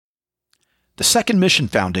The Second Mission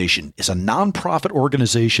Foundation is a nonprofit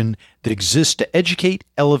organization that exists to educate,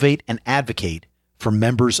 elevate, and advocate for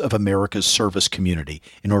members of America's service community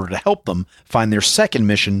in order to help them find their second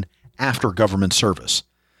mission after government service.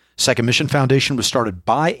 Second Mission Foundation was started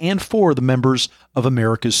by and for the members of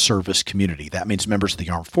America's service community. That means members of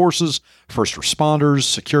the armed forces, first responders,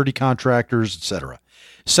 security contractors, etc.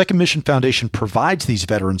 Second Mission Foundation provides these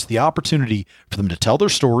veterans the opportunity for them to tell their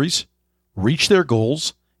stories, reach their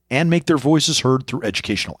goals, and make their voices heard through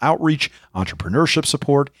educational outreach, entrepreneurship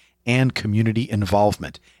support, and community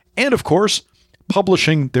involvement. And of course,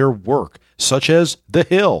 publishing their work, such as The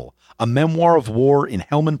Hill, a memoir of war in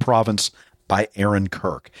Helmand Province by Aaron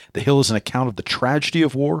Kirk. The Hill is an account of the tragedy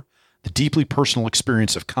of war, the deeply personal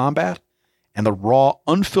experience of combat, and the raw,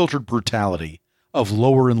 unfiltered brutality of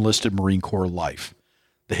lower enlisted Marine Corps life.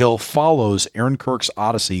 The Hill follows Aaron Kirk's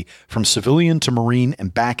odyssey from civilian to Marine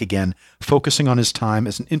and back again, focusing on his time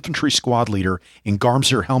as an infantry squad leader in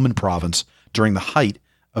Garmsir Helmand Province during the height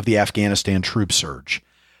of the Afghanistan troop surge.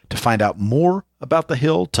 To find out more about The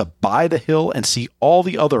Hill, to buy The Hill, and see all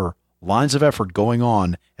the other lines of effort going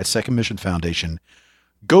on at Second Mission Foundation,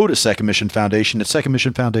 go to Second Mission Foundation at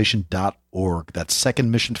secondmissionfoundation.org. That's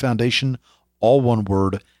Second Mission Foundation, all one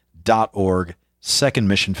word, .org,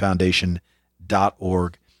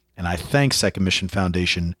 secondmissionfoundation.org. And I thank Second Mission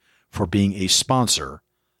Foundation for being a sponsor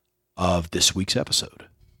of this week's episode.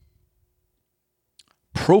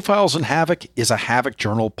 Profiles in Havok is a Havok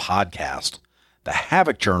Journal podcast. The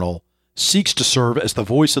Havok Journal seeks to serve as the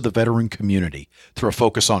voice of the veteran community through a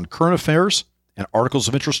focus on current affairs and articles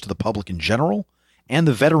of interest to the public in general and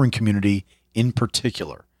the veteran community in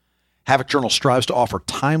particular. Havok Journal strives to offer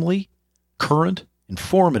timely, current,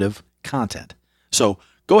 informative content. So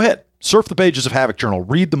go ahead, surf the pages of Havok Journal,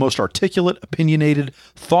 read the most articulate, opinionated,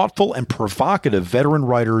 thoughtful, and provocative veteran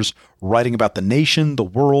writers writing about the nation, the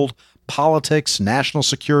world, politics, national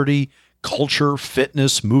security, culture,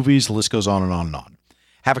 fitness, movies, the list goes on and on and on.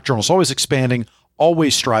 Havok Journal is always expanding,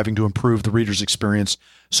 always striving to improve the reader's experience.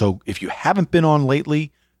 So if you haven't been on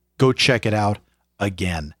lately, go check it out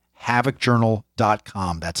again.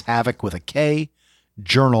 HavokJournal.com. That's Havok with a K,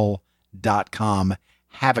 journal.com,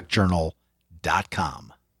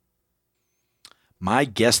 HavokJournal.com. My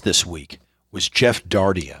guest this week was Geoff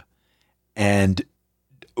Dardia. And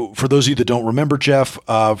for those of you that don't remember Geoff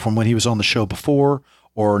from when he was on the show before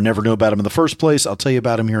or never knew about him in the first place, I'll tell you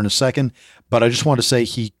about him here in a second. But I just want to say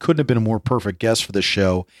he couldn't have been a more perfect guest for this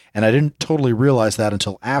show. And I didn't totally realize that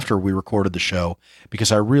until after we recorded the show,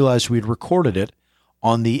 because I realized we'd recorded it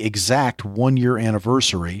on the exact 1-year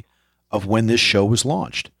anniversary of when this show was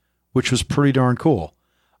launched, which was pretty darn cool.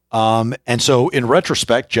 And so in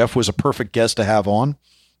retrospect, Geoff was a perfect guest to have on,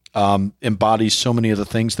 embodies so many of the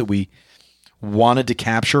things that we wanted to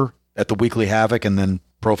capture at the Weekly Havok and then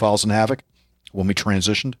Profiles in Havok when we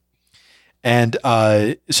transitioned. And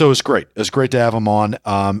so it was great. It was great to have him on.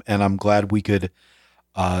 And I'm glad we could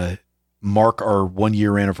mark our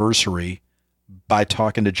 1-year anniversary by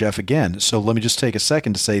talking to Geoff again. So let me just take a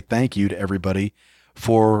second to say thank you to everybody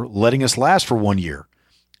for letting us last for 1 year.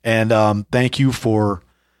 And thank you for,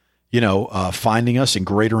 finding us in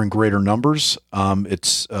greater and greater numbers.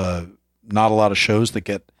 It's not a lot of shows that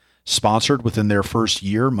get sponsored within their first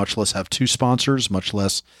year, much less have 2 sponsors, much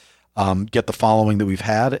less get the following that we've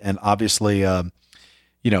had. And obviously,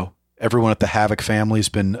 everyone at the Havok family has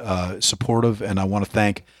been supportive. And I want to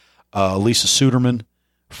thank Lisa Suderman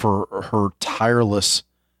for her tireless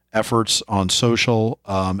efforts on social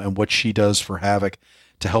and what she does for Havok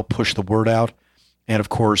to help push the word out. And of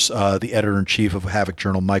course, the editor-in-chief of Havok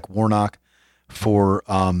Journal, Mike Warnock, for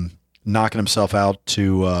knocking himself out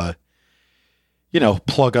to,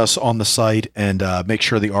 plug us on the site and make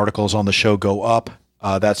sure the articles on the show go up.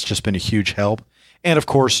 That's just been a huge help. And of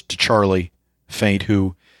course, to Charlie Faint,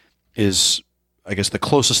 who is, I guess, the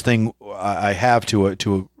closest thing I have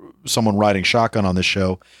to someone riding shotgun on this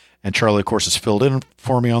show. And Charlie, of course, has filled in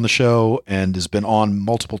for me on the show and has been on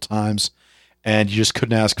multiple times. And you just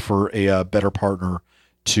couldn't ask for a better partner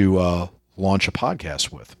to launch a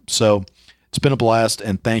podcast with. So it's been a blast,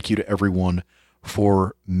 and thank you to everyone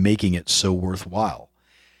for making it so worthwhile.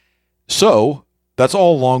 So that's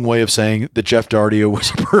all a long way of saying that Geoff Dardia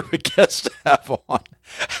was a perfect guest to have on.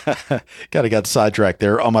 Kind of got sidetracked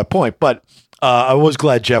there on my point, but I was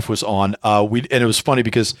glad Geoff was on. And it was funny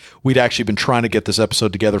because we'd actually been trying to get this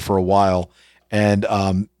episode together for a while, and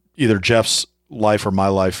either Geoff's life or my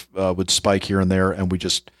life would spike here and there, and we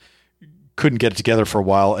just couldn't get it together for a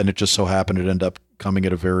while, and it just so happened it ended up coming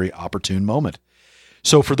at a very opportune moment.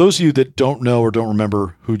 So for those of you that don't know or don't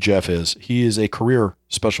remember who Geoff is, he is a career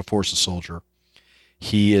Special Forces soldier.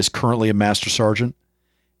 He is currently a Master Sergeant,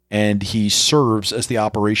 and he serves as the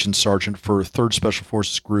operations sergeant for 3rd Special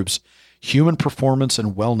Forces Group's Human Performance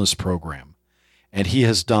and Wellness Program. And he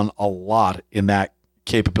has done a lot in that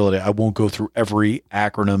capability. I won't go through every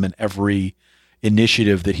acronym and every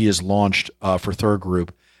initiative that he has launched for 3rd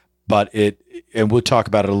Group, and we'll talk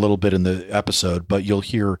about it a little bit in the episode, but you'll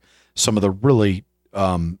hear some of the really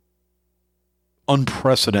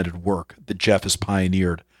unprecedented work that Geoff has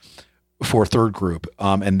pioneered for 3rd Group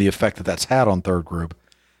and the effect that that's had on 3rd Group.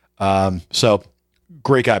 So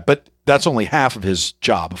great guy, but that's only half of his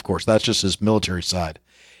job. Of course, that's just his military side.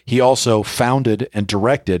 He also founded and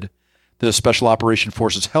directed the Special Operation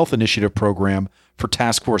Forces Health Initiative Program for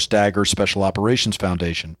Task Force Dagger Special Operations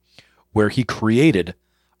Foundation, where he created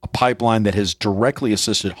a pipeline that has directly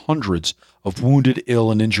assisted hundreds of wounded,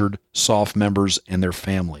 ill, and injured SOF members and their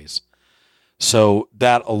families. So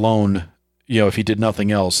that alone, if he did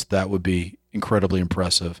nothing else, that would be incredibly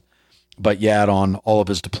impressive. But you add on all of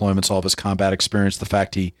his deployments, all of his combat experience, the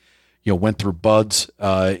fact he, went through BUDS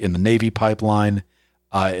in the Navy pipeline,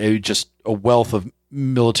 just a wealth of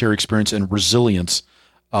military experience and resilience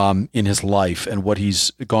in his life and what he's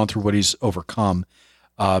gone through, what he's overcome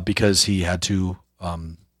because he had to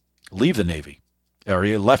leave the Navy, or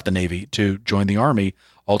he left the Navy to join the Army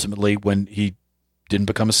ultimately when he didn't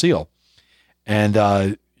become a SEAL. And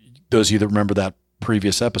those of you that remember that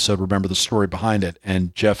previous episode remember the story behind it.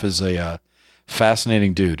 And Geoff is a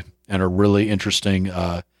fascinating dude and a really interesting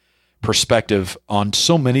perspective on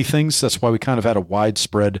so many things. That's why we kind of had a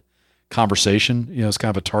widespread conversation. It's kind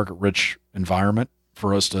of a target-rich environment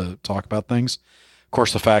for us to talk about things. Of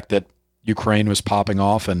course, the fact that Ukraine was popping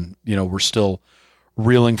off and, we're still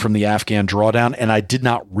reeling from the Afghan drawdown. And I did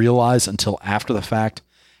not realize until after the fact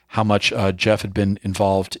how much Geoff had been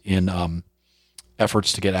involved in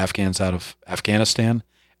efforts to get Afghans out of Afghanistan,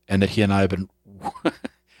 and that he and I have been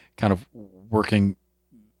kind of working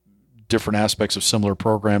different aspects of similar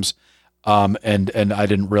programs. And I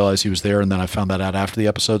didn't realize he was there. And then I found that out after the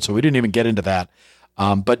episode. So we didn't even get into that.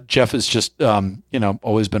 But Geoff is just,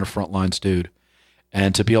 always been a frontlines dude.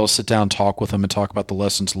 And to be able to sit down and talk with him and talk about the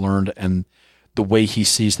lessons learned and the way he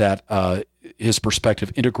sees that, his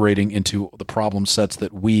perspective integrating into the problem sets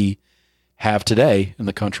that we have today in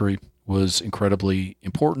the country was incredibly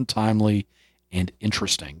important, timely, and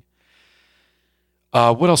interesting.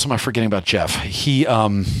 What else am I forgetting about Geoff? He,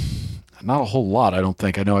 not a whole lot, I don't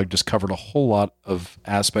think. I know I just covered a whole lot of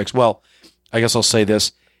aspects. Well, I guess I'll say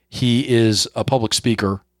this. He is a public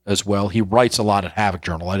speaker as well. He writes a lot at Havok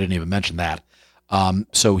Journal. I didn't even mention that.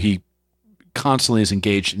 So he constantly is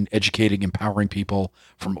engaged in educating, empowering people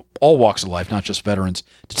from all walks of life, not just veterans,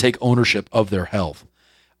 to take ownership of their health.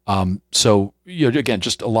 So, again,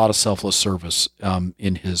 just a lot of selfless service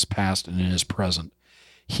in his past and in his present.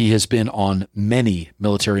 He has been on many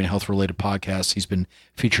military and health-related podcasts. He's been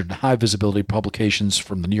featured in high-visibility publications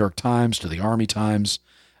from the New York Times to the Army Times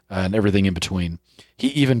and everything in between. He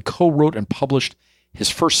even co-wrote and published his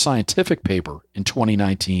first scientific paper in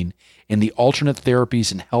 2019 in the Alternate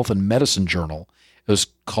Therapies in Health and Medicine Journal. It was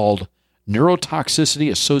called Neurotoxicity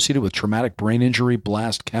Associated with Traumatic Brain Injury,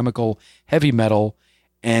 Blast Chemical, Heavy Metal,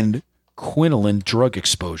 and Quinoline Drug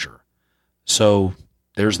Exposure. So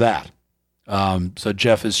there's that. So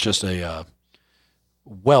Geoff is just a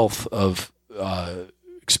wealth of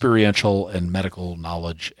experiential and medical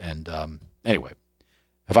knowledge. And anyway,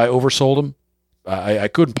 have I oversold him? I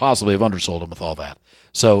couldn't possibly have undersold him with all that.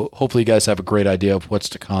 So hopefully you guys have a great idea of what's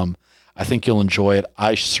to come. I think you'll enjoy it.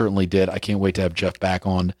 I certainly did. I can't wait to have Geoff back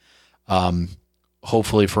on,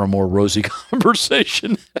 hopefully for a more rosy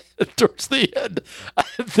conversation towards the end. I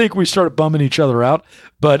think we started bumming each other out,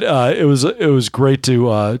 but it was great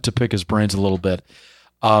to pick his brains a little bit.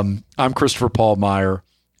 I'm Christopher Paul Meyer,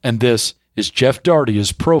 and this is Geoff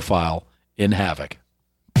Dardia's Profile in Havok.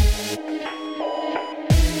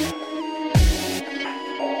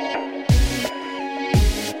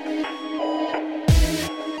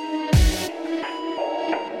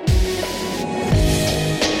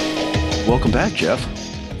 Welcome back, Geoff.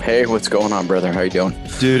 Hey, what's going on, brother? How you doing?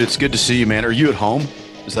 Dude, it's good to see you, man. Are you at home?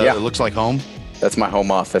 Is that, yeah. It looks like home? That's my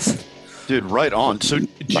home office. Dude, right on. So do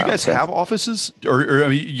you guys have offices? Or I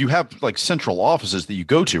mean, you have like central offices that you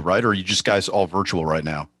go to, right? Or are you just guys all virtual right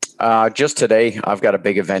now? Just today, I've got a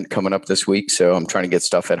big event coming up this week, so I'm trying to get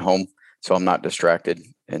stuff at home so I'm not distracted.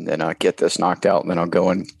 And then I'll get this knocked out, and then I'll go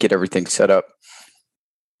and get everything set up.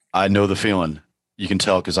 I know the feeling. You can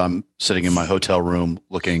tell because I'm sitting in my hotel room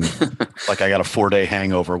looking like I got a 4-day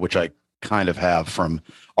hangover, which I kind of have from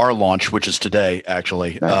our launch, which is today,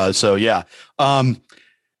 actually. Nice. So, yeah.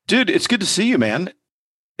 Dude, it's good to see you, man.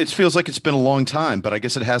 It feels like it's been a long time, but I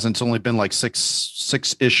guess it hasn't. It's only been like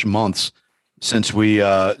six-ish months since we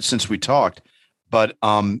talked. But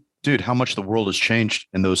dude, how much the world has changed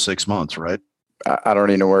in those 6 months, right? I don't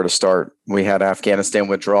even know where to start. We had Afghanistan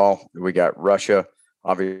withdrawal. We got Russia.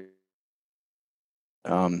 Obviously,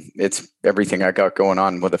 it's everything I got going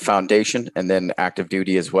on with the foundation and then active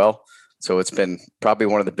duty as well. So it's been probably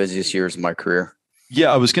one of the busiest years of my career.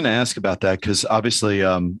 Yeah, I was going to ask about that because obviously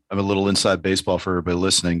I'm a little inside baseball for everybody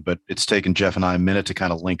listening, but it's taken Geoff and I a minute to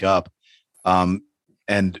kind of link up.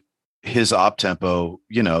 And his op tempo,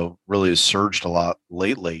 really has surged a lot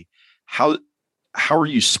lately. How are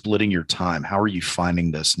you splitting your time? How are you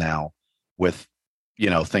finding this now with,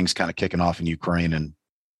 things kind of kicking off in Ukraine and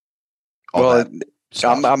all that?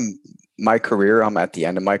 I'm my career. I'm at the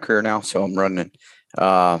end of my career now. So I'm running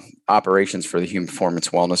operations for the Human Performance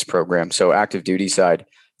Wellness Program. So active duty side,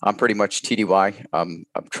 I'm pretty much TDY. I'm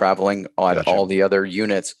traveling at all the other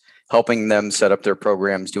units, helping them set up their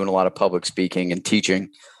programs, doing a lot of public speaking and teaching.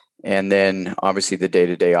 And then obviously the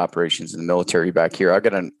day-to-day operations in the military back here. I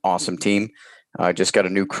got an awesome team. I just got a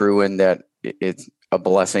new crew in that it's a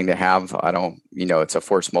blessing to have. It's a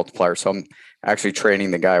force multiplier. So I'm actually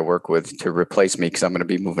training the guy I work with to replace me because I'm going to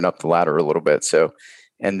be moving up the ladder a little bit. So,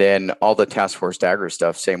 and then all the task force Dagger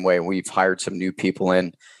stuff, same way. We've hired some new people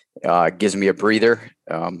in. Gives me a breather.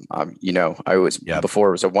 Before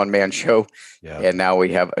it was a one-man show, and now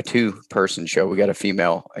we have a two-person show. We got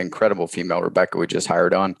a incredible female, Rebecca, we just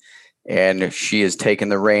hired on, and she is taking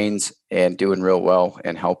the reins and doing real well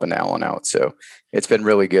and helping Alan out. So it's been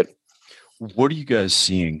really good. What are you guys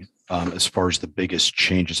seeing as far as the biggest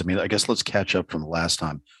changes? I mean, I guess let's catch up from the last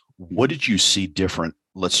time. What did you see different?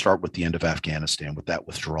 Let's start with the end of Afghanistan with that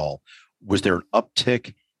withdrawal. Was there an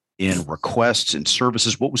uptick in requests and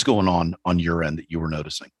services? What was going on your end that you were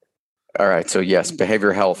noticing? All right. So yes,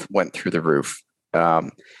 behavioral health went through the roof.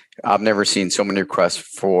 I've never seen so many requests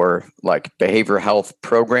for like behavioral health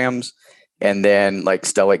programs and then like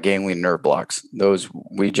stellate ganglion nerve blocks. Those,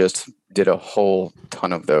 we just did a whole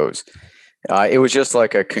ton of those. It was just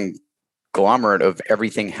like a conglomerate of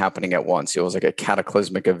everything happening at once. It was like a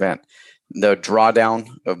cataclysmic event. The drawdown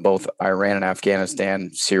of both Iran and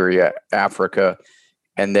Afghanistan, Syria, Africa,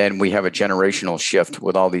 and then we have a generational shift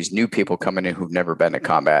with all these new people coming in who've never been to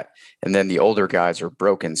combat. And then the older guys are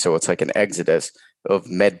broken. So it's like an exodus of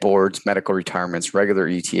med boards, medical retirements, regular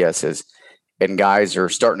ETSs, and guys are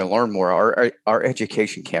starting to learn more. Our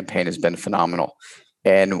education campaign has been phenomenal.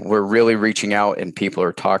 And we're really reaching out and people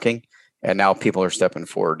are talking. And now people are stepping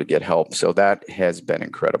forward to get help. So that has been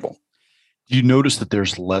incredible. Do you notice that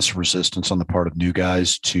there's less resistance on the part of new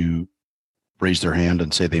guys to raise their hand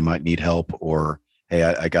and say they might need help, or, hey,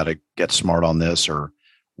 I got to get smart on this, or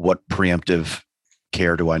what preemptive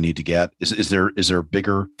care do I need to get? Is there a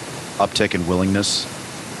bigger uptick in willingness?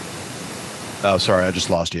 Oh, sorry, I just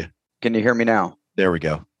lost you. Can you hear me now? There we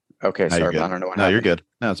go. Okay, sorry, I don't know what happened. No, you're good.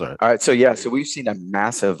 No, it's all right. All right, so we've seen a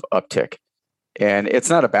massive uptick. And it's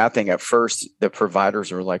not a bad thing. At first, the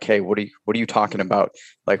providers are like, hey, what are you talking about?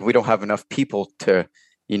 Like, we don't have enough people to,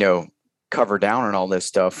 cover down on all this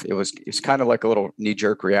stuff. It's kind of like a little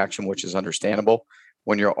knee-jerk reaction, which is understandable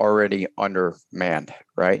when you're already undermanned,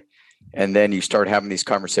 right? And then you start having these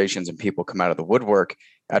conversations and people come out of the woodwork.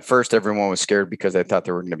 At first, everyone was scared because they thought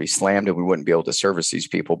they were going to be slammed and we wouldn't be able to service these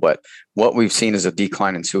people. But what we've seen is a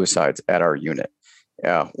decline in suicides at our unit,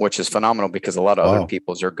 which is phenomenal because a lot of other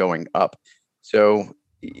people's are going up. So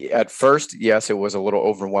at first, yes, it was a little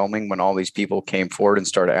overwhelming when all these people came forward and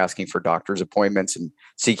started asking for doctor's appointments and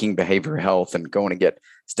seeking behavioral health and going to get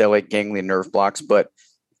stellate ganglion nerve blocks. But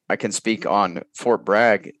I can speak on Fort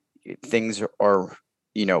Bragg. Things are,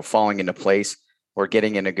 falling into place. We're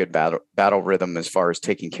getting in a good battle rhythm as far as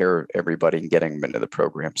taking care of everybody and getting them into the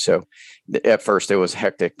program. So at first it was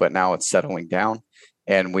hectic, but now it's settling down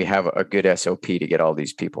and we have a good SOP to get all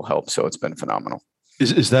these people help. So it's been phenomenal.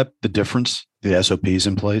 Is that the difference? The SOPs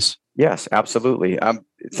in place? Yes, absolutely.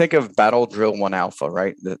 Think of Battle Drill 1 Alpha,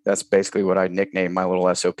 right? That's basically what I nicknamed my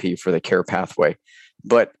little SOP for the care pathway.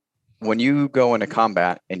 But when you go into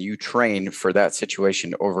combat and you train for that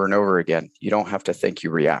situation over and over again, you don't have to think, you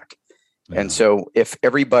react. Yeah. And so if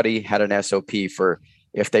everybody had an SOP for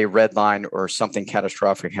if they redline or something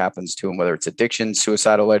catastrophic happens to them, whether it's addiction,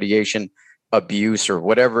 suicidal ideation, abuse, or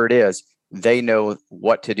whatever it is, they know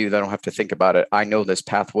what to do. They don't have to think about it. I know this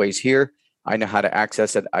pathway's here. I know how to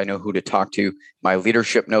access it. I know who to talk to. My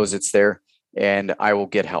leadership knows it's there and I will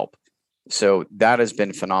get help. So that has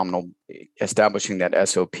been phenomenal, establishing that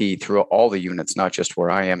SOP through all the units, not just where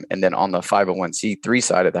I am. And then on the 501c3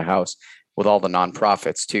 side of the house with all the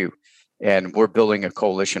nonprofits too. And we're building a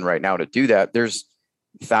coalition right now to do that. There's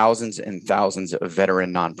thousands and thousands of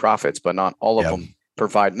veteran nonprofits, but not all of them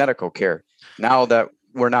provide medical care. Now that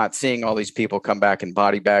we're not seeing all these people come back in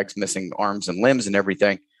body bags, missing arms and limbs and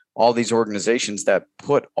everything. All these organizations that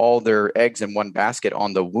put all their eggs in one basket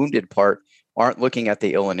on the wounded part aren't looking at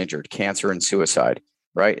the ill and injured, cancer and suicide,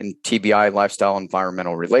 right? And TBI, lifestyle,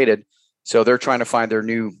 environmental related. So they're trying to find their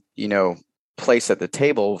new, place at the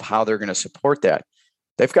table of how they're going to support that.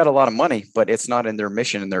 They've got a lot of money, but it's not in their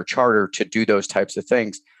mission and their charter to do those types of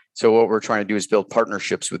things. So what we're trying to do is build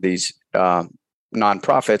partnerships with these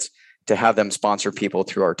nonprofits to have them sponsor people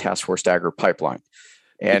through our Task Force Dagger pipeline.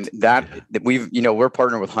 And we're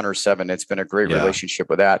partnered with Hunter 7. It's been a great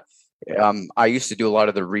relationship with that. I used to do a lot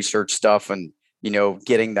of the research stuff and,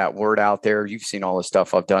 getting that word out there. You've seen all the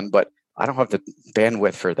stuff I've done, but I don't have the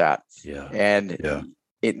bandwidth for that. Yeah. And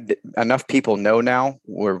enough people know now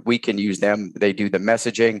where we can use them. They do the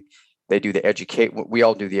messaging, they do the educate. We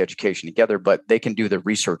all do the education together, but they can do the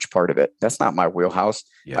research part of it. That's not my wheelhouse.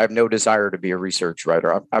 Yeah. I have no desire to be a research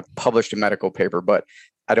writer. I've published a medical paper, but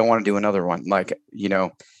I don't want to do another one.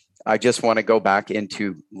 I just want to go back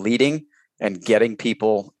into leading and getting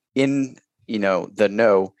people in, the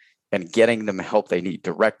know and getting them help they need,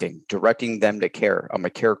 directing them to care. I'm a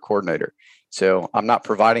care coordinator. So I'm not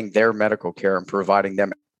providing their medical care. I'm providing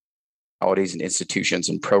them modalities and institutions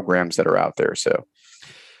and programs that are out there. So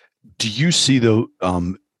do you see though,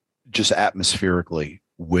 just atmospherically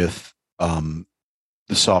with the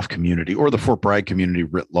SOF community or the Fort Bragg community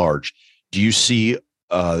writ large, do you see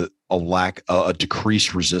a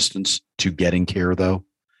decreased resistance to getting care though?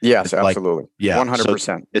 Yes, absolutely. 100%.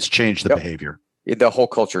 So it's changed the behavior. The whole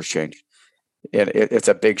culture's changed. It's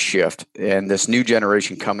a big shift. And this new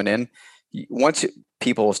generation coming in, once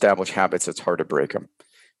people establish habits, it's hard to break them.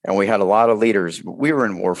 And we had a lot of leaders. We were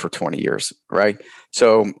in war for 20 years, right?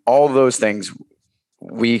 So all of those things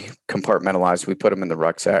we compartmentalized, we put them in the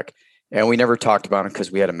rucksack, and we never talked about them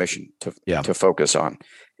because we had a mission to focus on.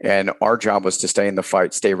 And our job was to stay in the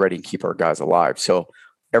fight, stay ready, and keep our guys alive. So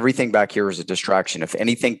everything back here is a distraction. If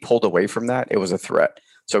anything pulled away from that, it was a threat.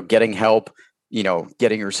 So getting help,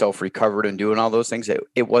 getting yourself recovered and doing all those things,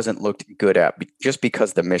 it wasn't looked good at just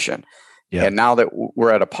because the mission. Yeah. And now that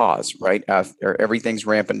we're at a pause, right? Everything's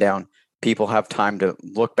ramping down. People have time to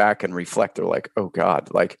look back and reflect. They're like, oh God,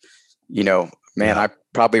 I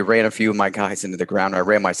probably ran a few of my guys into the ground. I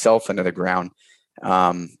ran myself into the ground.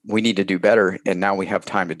 We need to do better. And now we have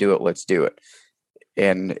time to do it. Let's do it.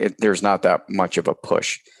 And there's not that much of a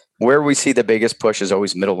push. Where we see the biggest push is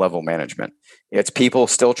always middle level management. It's people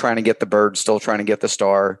still trying to get the bird, still trying to get the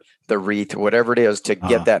star, the wreath, whatever it is to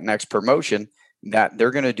get that next promotion, that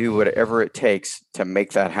they're going to do whatever it takes to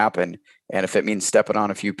make that happen. And if it means stepping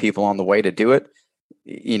on a few people on the way to do it,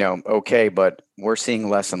 okay, but we're seeing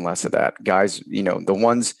less and less of that. Guys, the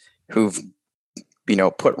ones who've,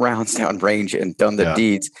 put rounds down range and done the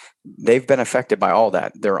deeds, they've been affected by all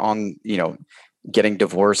that. They're on, getting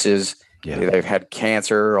divorces. Yeah. They've had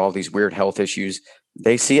cancer, all these weird health issues.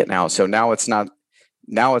 They see it now. So now it's not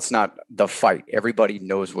the fight. Everybody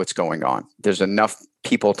knows what's going on. There's enough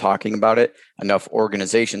people talking about it, enough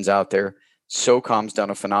organizations out there. SOCOM's done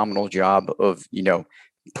a phenomenal job of,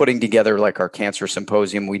 putting together like our cancer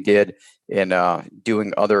symposium we did and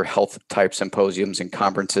doing other health type symposiums and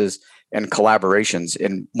conferences and collaborations.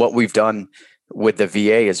 And what we've done with the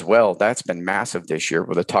VA as well, that's been massive this year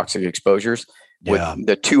with the toxic exposures. With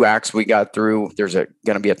the 2 acts we got through, there's going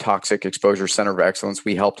to be a toxic exposure center of excellence.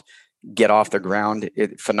 We helped get off the ground.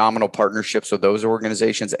 Phenomenal partnerships with those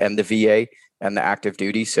organizations and the VA and the active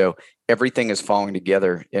duty. So everything is falling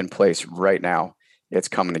together in place right now. It's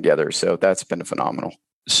coming together. So that's been phenomenal.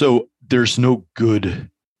 So there's no good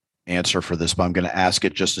answer for this, but I'm going to ask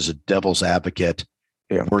it just as a devil's advocate,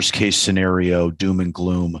 worst case scenario, doom and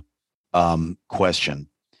gloom question.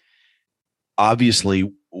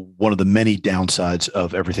 Obviously, one of the many downsides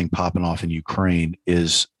of everything popping off in Ukraine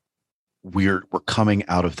is we're coming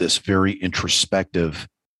out of this very introspective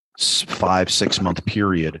 5-6 month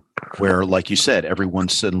period where, like you said,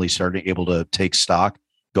 everyone's suddenly starting able to take stock,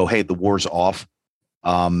 go, hey, the war's off,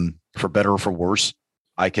 for better or for worse.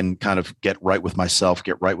 I can kind of get right with myself,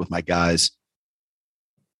 get right with my guys.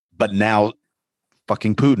 But now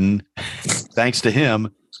fucking Putin, thanks to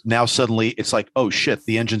him, now suddenly it's like, oh shit,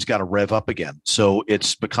 the engine's got to rev up again. So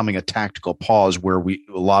it's becoming a tactical pause where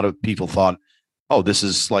a lot of people thought, oh, this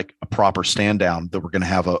is like a proper stand down, that we're going to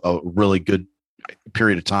have a really good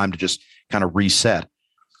period of time to just kind of reset.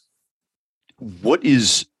 Let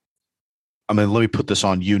me put this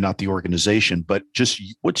on you, not the organization, but just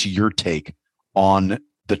what's your take on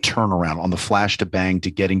the turnaround, on the flash to bang to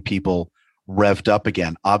getting people revved up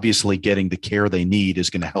again? Obviously, getting the care they need is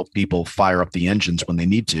going to help people fire up the engines when they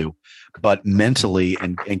need to, but mentally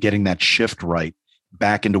and getting that shift right,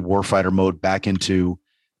 back into warfighter mode, back into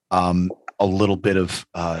a little bit of,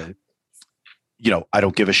 I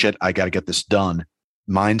don't give a shit, I got to get this done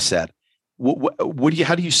mindset.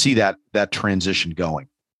 How do you see that transition going?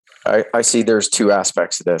 I see there's two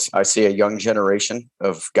aspects to this. I see a young generation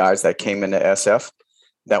of guys that came into SF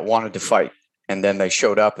that wanted to fight. And then they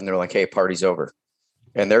showed up and they're like, hey, party's over.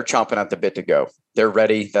 And they're chomping at the bit to go. They're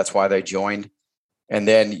ready. That's why they joined. And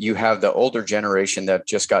then you have the older generation that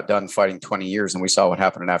just got done fighting 20 years. And we saw what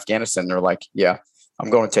happened in Afghanistan. They're like, yeah, I'm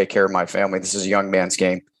going to take care of my family. This is a young man's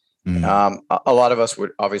game. Mm-hmm. A lot of us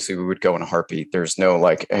we would go in a heartbeat. There's no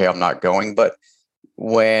like, hey, I'm not going. But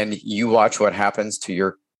when you watch what happens to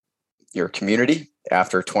your community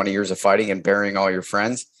after 20 years of fighting and burying all your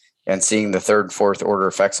friends and seeing the third, fourth order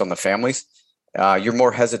effects on the families, you're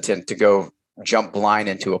more hesitant to go jump blind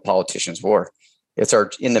into a politician's war.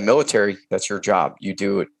 In the military, that's your job. You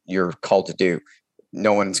do what you're called to do.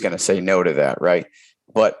 No one's going to say no to that, right?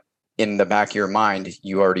 But in the back of your mind,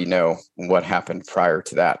 you already know what happened prior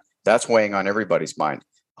to that. That's weighing on everybody's mind.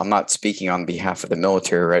 I'm not speaking on behalf of the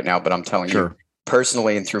military right now, but I'm telling you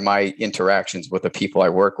personally and through my interactions with the people I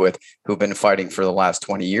work with who've been fighting for the last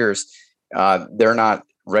 20 years, they're not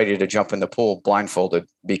ready to jump in the pool blindfolded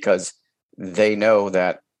because they know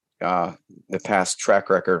that the past track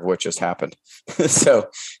record of what just happened.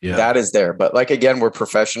 So that is there. But like, again, we're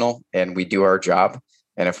professional and we do our job.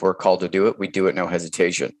 And if we're called to do it, we do it, no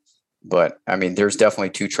hesitation. But I mean, there's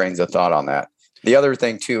definitely two trains of thought on that. The other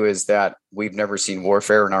thing too, is that we've never seen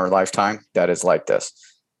warfare in our lifetime that is like this.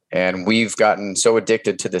 And we've gotten so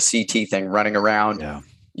addicted to the CT thing running around,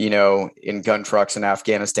 in gun trucks in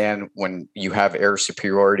Afghanistan. When you have air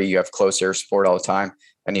superiority, you have close air support all the time,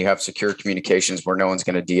 and you have secure communications where no one's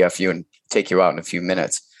going to DF you and take you out in a few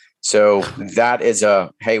minutes. So that is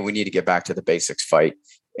hey, we need to get back to the basics fight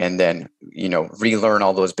and then, relearn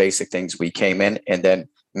all those basic things we came in and then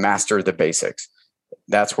master the basics.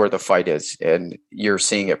 That's where the fight is. And you're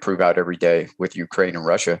seeing it prove out every day with Ukraine and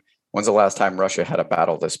Russia. When's the last time Russia had a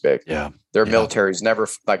battle this big? Yeah. Their military is never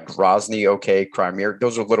like Grozny, Crimea.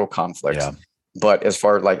 Those are little conflicts. Yeah. But as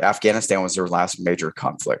far like Afghanistan was their last major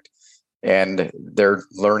conflict. And they're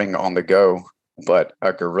learning on the go. But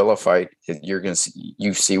a guerrilla fight,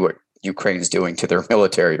 you see what Ukraine's doing to their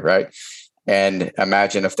military, right? And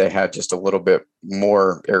imagine if they had just a little bit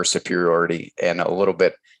more air superiority and a little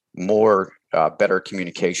bit more better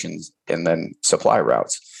communications and then supply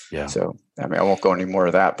routes. Yeah. So, I mean, I won't go any more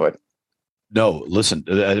of that, but. No, listen,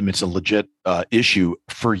 I mean, it's a legit issue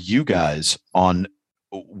for you guys on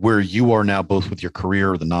where you are now, both with your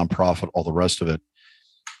career, the nonprofit, all the rest of it.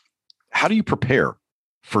 How do you prepare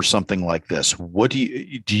for something like this? What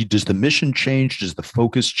does the mission change? Does the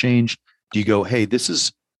focus change? Do you go, hey, this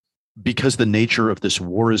is because the nature of this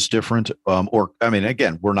war is different? Or, I mean,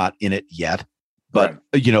 again, we're not in it yet, but,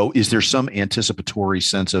 right. Is there some anticipatory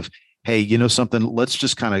sense of, hey, something, let's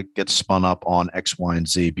just kind of get spun up on X, Y, and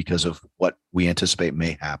Z because of what we anticipate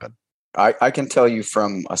may happen? I can tell you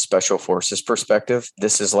from a special forces perspective,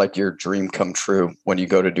 this is like your dream come true when you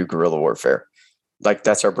go to do guerrilla warfare. Like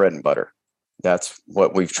that's our bread and butter. That's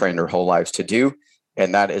what we've trained our whole lives to do.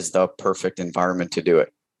 And that is the perfect environment to do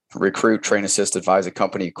it. Recruit, train, assist, advise,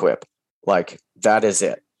 accompany, equip. Like that is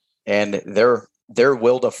it. And their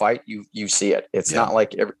will to fight, you see it. It's not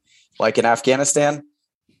like in Afghanistan,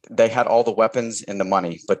 they had all the weapons and the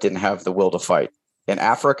money, but didn't have the will to fight. In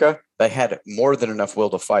Africa, they had more than enough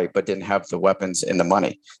will to fight, but didn't have the weapons and the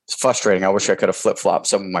money. It's frustrating. I wish I could have flip-flopped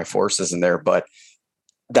some of my forces in there, but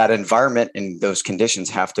that environment and those conditions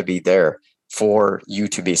have to be there for you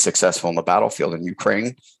to be successful in the battlefield. In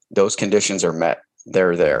Ukraine, those conditions are met.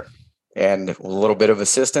 They're there. And a little bit of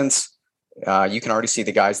assistance, you can already see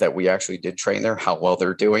the guys that we actually did train there, how well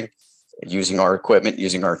they're doing, using our equipment,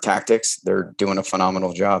 using our tactics. They're doing a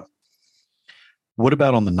phenomenal job. What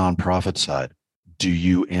about on the nonprofit side? Do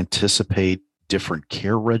you anticipate different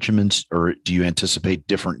care regimens, or do you anticipate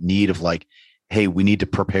different need of like, hey, we need to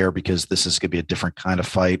prepare because this is going to be a different kind of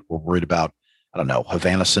fight? We're worried about, I don't know,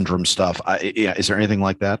 Havana syndrome stuff. Is there anything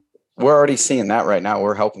like that? We're already seeing that right now.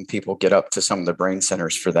 We're helping people get up to some of the brain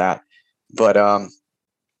centers for that. But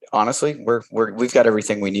honestly, we've got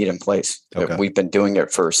everything we need in place. Okay. We've been doing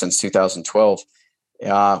it since 2012.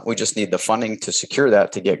 We just need the funding to secure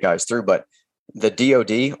that to get guys through. But the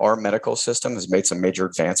DoD, our medical system, has made some major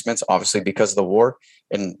advancements, obviously because of the war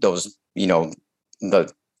and those,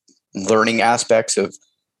 the learning aspects of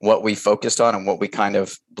what we focused on and what we kind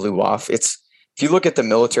of blew off. If you look at the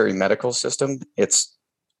military medical system, it's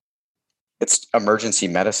emergency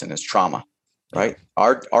medicine, it's trauma, right?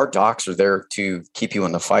 Our docs are there to keep you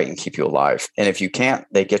in the fight and keep you alive. And if you can't,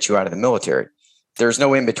 they get you out of the military. there's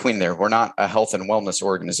no in between there. We're not a health and wellness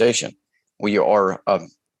organization. We are a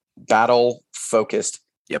battle focused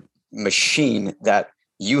machine that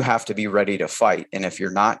you have to be ready to fight. And if you're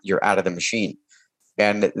not, you're out of the machine.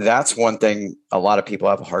 And that's one thing a lot of people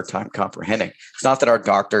have a hard time comprehending. It's not that our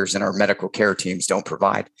doctors and our medical care teams don't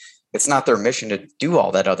provide. It's not their mission to do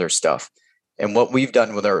all that other stuff. And what we've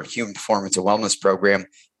done with our human performance and wellness program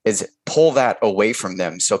is pull that away from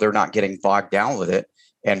them so they're not getting bogged down with it,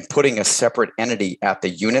 and putting a separate entity at the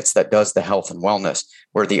units that does the health and wellness,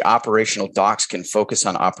 where the operational docs can focus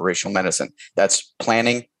on operational medicine. That's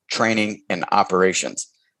planning, training, and operations.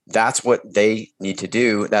 That's what they need to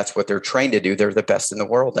do. That's what they're trained to do. They're the best in the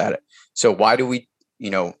world at it. So why do we,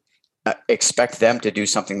 expect them to do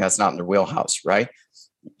something that's not in their wheelhouse, right?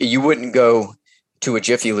 You wouldn't go to a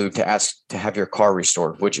Jiffy Lube to ask to have your car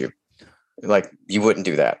restored, would you? Like, you wouldn't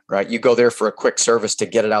do that, right? You go there for a quick service to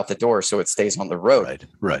get it out the door so it stays on the road.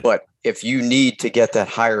 Right. But if you need to get that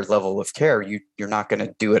higher level of care, you're not going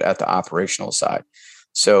to do it at the operational side.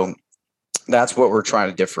 So that's what we're trying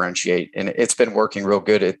to differentiate. And it's been working real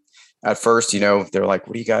good. At first, they're like,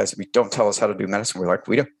 what do you guys, don't tell us how to do medicine. We're like,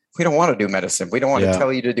 we don't want to do medicine. We don't want to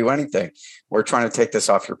tell you to do anything. We're trying to take this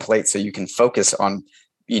off your plate so you can focus on,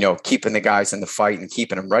 keeping the guys in the fight and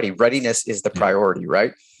keeping them ready. Readiness is the priority,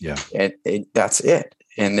 right? Yeah. And that's it.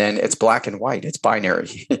 And then it's black and white. It's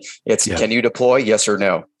binary. Can you deploy? Yes or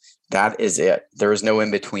no? That is it. There is no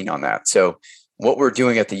in between on that. So what we're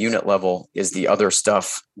doing at the unit level is the other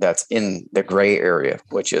stuff that's in the gray area,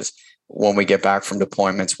 which is when we get back from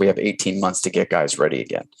deployments, we have 18 months to get guys ready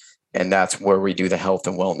again. And that's where we do the health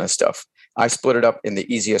and wellness stuff. I split it up in the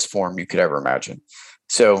easiest form you could ever imagine.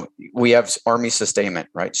 So we have Army sustainment,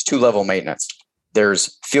 right? It's 2-level maintenance.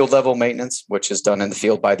 There's field level maintenance, which is done in the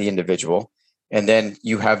field by the individual. And then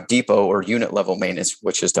you have depot or unit level maintenance,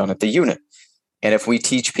 which is done at the unit. And if we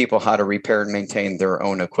teach people how to repair and maintain their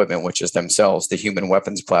own equipment, which is themselves, the human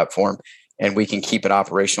weapons platform, and we can keep it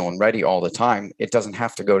operational and ready all the time, it doesn't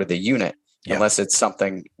have to go to the unit unless it's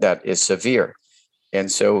something that is severe. And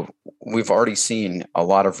so we've already seen a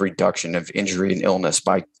lot of reduction of injury and illness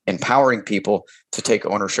by empowering people to take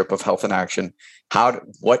ownership of health and action,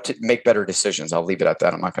 what to make better decisions. I'll leave it at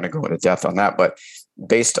that. I'm not going to go into depth on that, but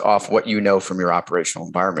based off what you know from your operational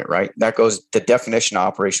environment, right? That goes, the definition of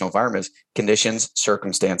operational environment is conditions,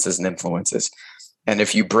 circumstances, and influences. And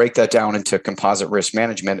if you break that down into composite risk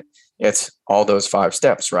management, it's all those 5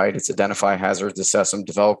 steps, right? It's identify hazards, assess them,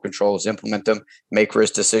 develop controls, implement them, make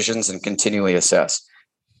risk decisions, and continually assess.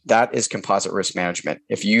 That is composite risk management.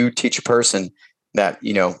 If you teach a person that,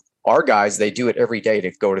 our guys, they do it every day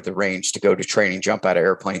to go to the range, to go to training, jump out of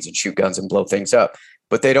airplanes and shoot guns and blow things up,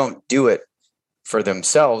 but they don't do it for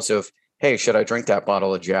themselves of, hey, should I drink that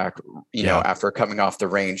bottle of Jack, after coming off the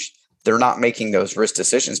range? They're not making those risk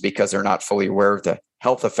decisions because they're not fully aware of the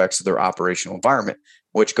health effects of their operational environment,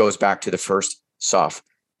 which goes back to the first SOF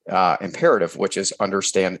imperative, which is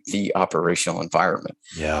understand the operational environment.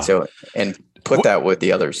 Yeah. So, and put that with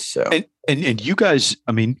the others. So, and you guys,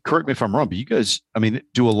 correct me if I'm wrong, but you guys,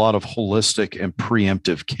 do a lot of holistic and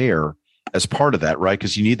preemptive care as part of that, right?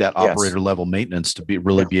 Because you need that operator level maintenance to be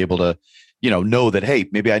able to, know that, hey,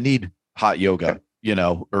 maybe I need hot yoga,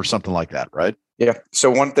 or something like that, right? Yeah. So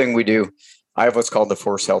one thing we do, I have what's called the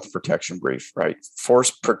Force Health Protection Brief, right? Force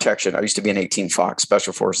protection. I used to be an 18 Fox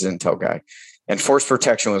Special Forces Intel guy, and force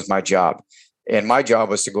protection was my job. And my job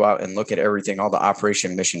was to go out and look at everything, all the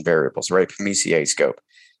operation mission variables, right? From ECA scope,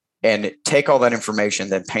 and take all that information,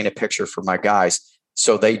 then paint a picture for my guys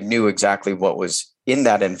so they knew exactly what was in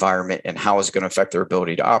that environment and how it's going to affect their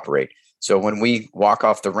ability to operate. So when we walk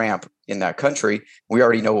off the ramp in that country, we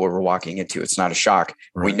already know what we're walking into. It's not a shock.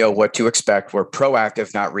 Right. We know what to expect. We're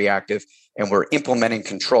proactive, not reactive, and we're implementing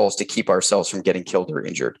controls to keep ourselves from getting killed or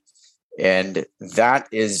injured. And that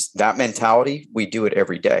mentality, we do it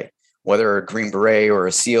every day. Whether a Green Beret or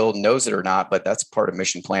a SEAL knows it or not, but that's part of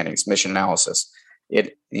mission planning. It's mission analysis.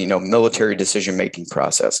 Military decision-making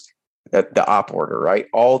process, the op order, right?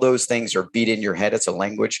 All those things are beat in your head. It's a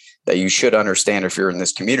language that you should understand if you're in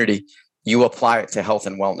this community. You apply it to health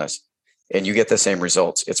and wellness and you get the same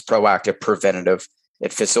results. It's proactive, preventative.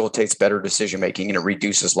 It facilitates better decision-making and it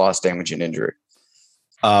reduces loss, damage, and injury.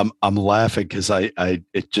 I'm laughing because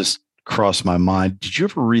it just crossed my mind. Did you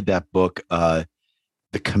ever read that book, The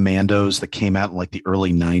Commandos, that came out in like the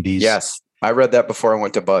early 90s? Yes. I read that before I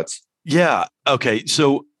went to Buds. Yeah. Okay.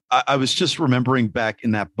 So I was just remembering back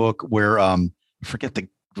in that book where I forget the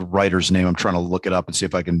writer's name. I'm trying to look it up and see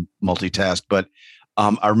if I can multitask. But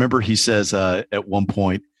I remember he says at one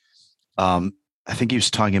point, I think he was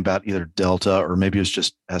talking about either Delta or maybe it was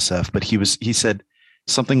just SF, but he said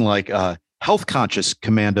something like health conscious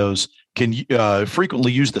commandos can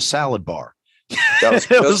frequently use the salad bar. That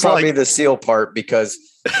was probably like the SEAL part, because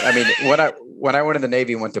I mean, when I went in the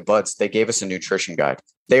Navy and went to Buds, they gave us a nutrition guide.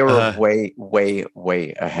 They were way, way,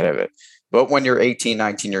 way ahead of it. But when you're 18,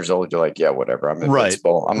 19 years old, you're like, yeah, whatever. I'm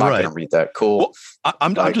invincible. I'm not going to read that. Cool. Well,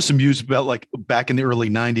 I'm just amused about, like, back in the early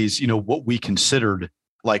 90s, what we considered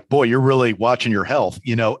like, boy, you're really watching your health,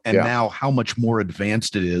 and now how much more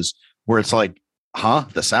advanced it is, where it's like,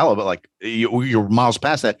 the salad, but like you're miles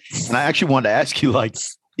past that. And I actually wanted to ask you, like,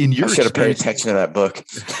 in your should have paid attention to that book.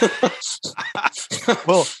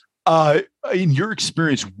 Well, in your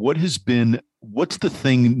experience, what's the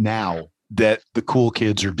thing now that the cool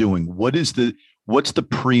kids are doing? What's the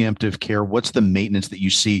preemptive care? What's the maintenance that you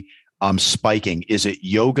see spiking? Is it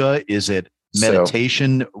yoga? Is it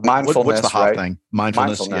meditation? Mindfulness. What's the hot thing?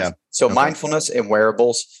 Mindfulness. Yeah. So mindfulness and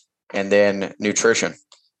wearables, and then nutrition.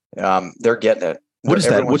 They're getting it. What is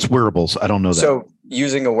that? What's wearables? I don't know that. So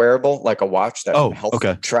using a wearable, like a watch, that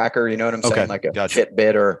health tracker, you know what I'm saying? Like a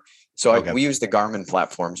Fitbit or we use the Garmin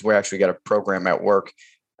platforms. We actually got a program at work.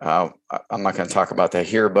 I'm not going to talk about that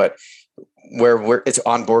here, but where it's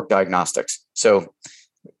onboard diagnostics. So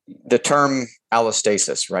the term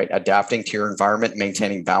allostasis, right? Adapting to your environment,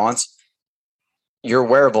 maintaining balance. Your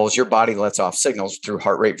wearables, your body lets off signals through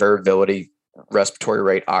heart rate variability, respiratory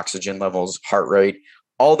rate, oxygen levels, heart rate.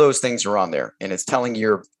 All those things are on there. And it's telling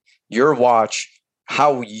your watch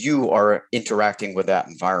how you are interacting with that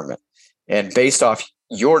environment. And based off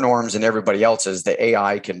your norms and everybody else's, the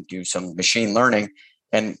AI can do some machine learning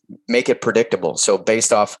and make it predictable. So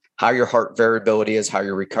based off how your heart variability is, how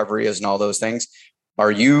your recovery is, and all those things,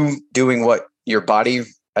 are you doing what your body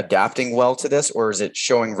adapting well to this? Or is it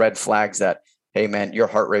showing red flags that, hey man, your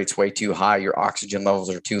heart rate's way too high, your oxygen levels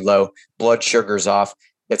are too low, blood sugar's off?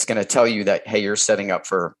 It's going to tell you that, hey, you're setting up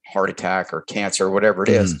for heart attack or cancer, or whatever it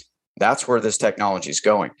is. That's where this technology is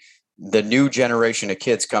going. The new generation of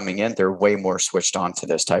kids coming in, they're way more switched on to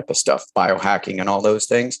this type of stuff, biohacking and all those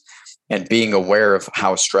things, and being aware of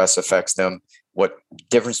how stress affects them, what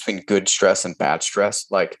difference between good stress and bad stress.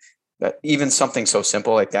 Like that, even something so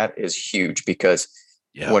simple like that is huge, because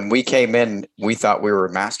when we came in, we thought we were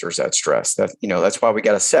masters at stress. That's why we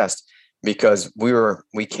got assessed, because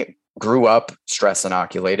we grew up stress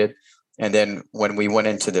inoculated. And then when we went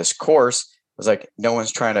into this course, it was like, no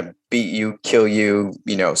one's trying to beat you, kill you,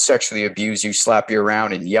 sexually abuse you, slap you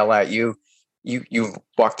around and yell at you. You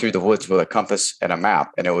walk through the woods with a compass and a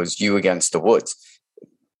map, and it was you against the woods.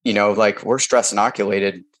 Like, we're stress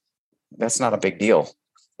inoculated. That's not a big deal.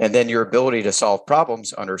 And then your ability to solve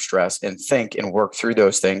problems under stress and think and work through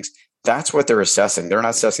those things, that's what they're assessing. They're not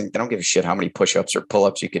assessing. They don't give a shit how many push-ups or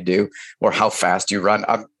pull-ups you could do or how fast you run.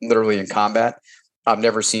 I'm literally in combat. I've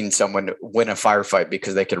never seen someone win a firefight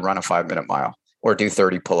because they could run a 5-minute mile or do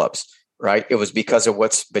 30 pull-ups, right? It was because of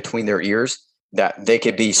what's between their ears, that they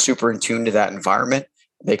could be super in tune to that environment.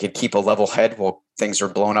 They could keep a level head while things are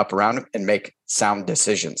blowing up around them and make sound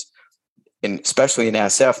decisions. And especially in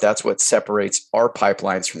SF, that's what separates our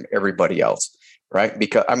pipelines from everybody else, right?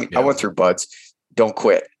 Because I went through Buds. Don't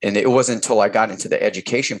quit. And it wasn't until I got into the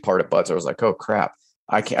education part of Buds, I was like, oh crap,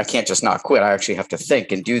 I can't just not quit. I actually have to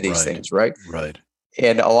think and do these things. Right.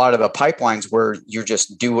 And a lot of the pipelines where you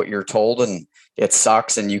just do what you're told and it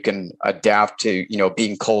sucks, and you can adapt to,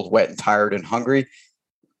 being cold, wet, and tired and hungry.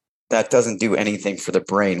 That doesn't do anything for the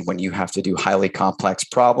brain when you have to do highly complex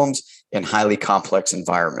problems in highly complex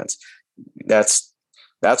environments.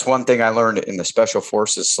 That's one thing I learned in the Special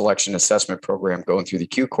Forces Selection Assessment Program going through the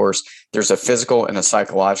Q course. There's a physical and a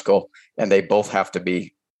psychological, and they both have to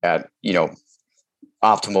be at,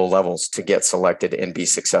 optimal levels to get selected and be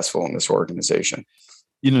successful in this organization.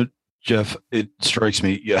 Geoff, it strikes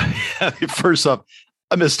me. Yeah. First off,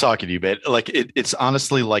 I miss talking to you, man. Like it's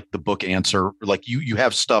honestly like the book answer. Like you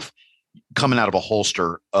have stuff coming out of a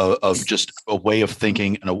holster of just a way of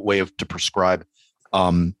thinking and a way to prescribe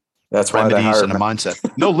that's remedies and a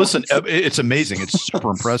mindset. No, listen, it's amazing. It's super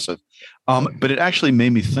impressive. But it actually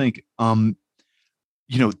made me think,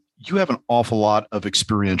 you have an awful lot of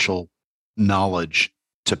experiential knowledge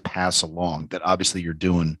to pass along that obviously you're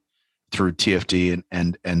doing through TFD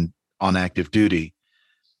and on active duty.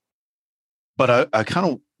 But I kind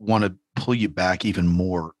of want to pull you back even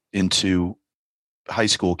more into high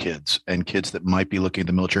school kids and kids that might be looking at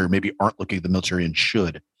the military, or maybe aren't looking at the military and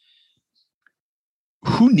should.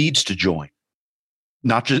 Who needs to join?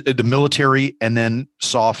 Not just the military and then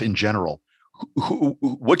SOF in general.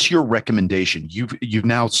 What's your recommendation? You've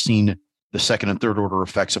now seen the second and third order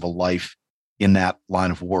effects of a life in that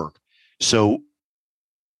line of work. So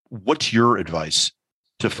what's your advice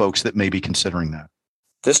to folks that may be considering that?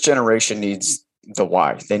 This generation needs the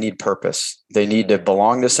why. They need purpose. They need to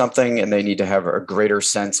belong to something, and they need to have a greater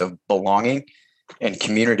sense of belonging and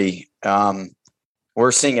community.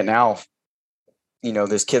 We're seeing it now.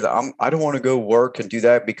 This kid, I don't want to go work and do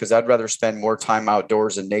that because I'd rather spend more time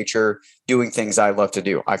outdoors in nature doing things I love to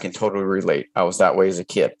do. I can totally relate. I was that way as a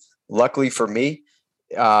kid. Luckily for me,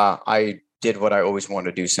 I did what I always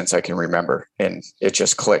wanted to do since I can remember, and it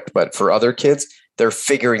just clicked. But for other kids, they're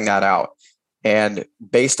figuring that out. And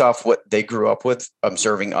based off what they grew up with,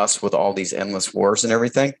 observing us with all these endless wars and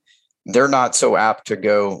everything, they're not so apt to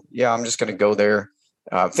go, yeah, I'm just going to go there.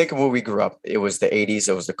 Think of where we grew up. It was the 80s.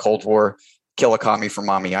 It was the Cold War. Kill a commie for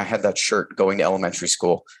mommy. I had that shirt going to elementary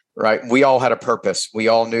school, right? We all had a purpose. We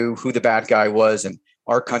all knew who the bad guy was, and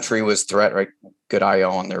our country was threat, right? Good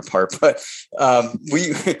IO on their part. But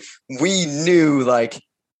we knew like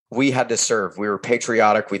we had to serve. We were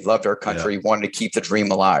patriotic. We loved our country, wanted to keep the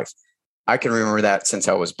dream alive. I can remember that since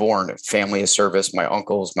I was born. Family of service, my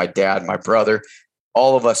uncles, my dad, my brother,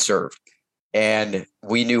 all of us served. And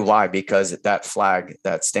we knew why, because that flag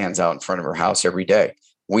that stands out in front of our house every day.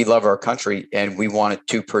 We love our country, and we wanted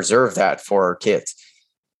to preserve that for our kids.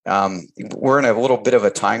 We're in a little bit of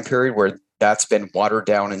a time period where that's been watered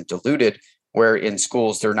down and diluted, where in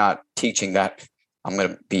schools, they're not teaching that. I'm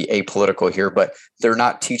going to be apolitical here, but they're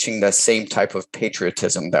not teaching the same type of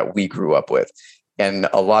patriotism that we grew up with. And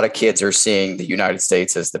a lot of kids are seeing the United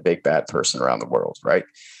States as the big bad person around the world, right?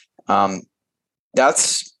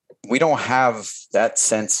 We don't have that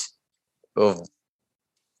sense of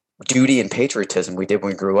duty and patriotism we did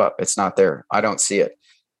when we grew up. It's not there. I don't see it.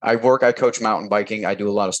 I coach mountain biking. I do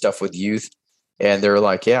a lot of stuff with youth, and they're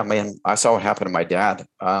like, yeah, man, I saw what happened to my dad.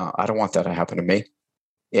 I don't want that to happen to me.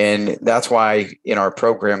 And that's why in our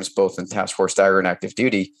programs, both in Task Force Dagger and active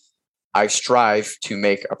duty, I strive to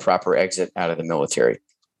make a proper exit out of the military.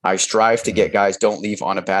 I strive to get guys, don't leave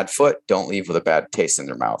on a bad foot, don't leave with a bad taste in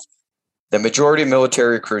their mouth. The majority of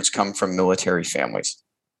military recruits come from military families.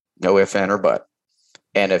 No if, and, or but.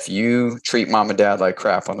 And if you treat mom and dad like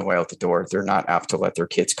crap on the way out the door, they're not apt to let their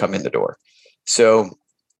kids come in the door. So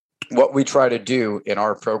what we try to do in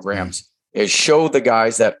our programs is show the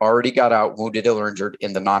guys that already got out wounded, ill, or injured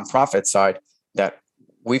in the nonprofit side that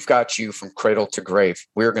we've got you from cradle to grave.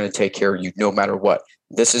 We're going to take care of you no matter what.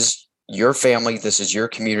 This is your family. This is your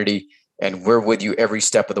community. And we're with you every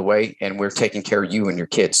step of the way. And we're taking care of you and your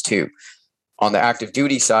kids too. On the active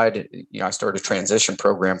duty side, I started a transition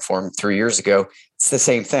program for them 3 years ago. It's the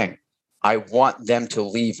same thing. I want them to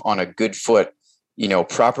leave on a good foot,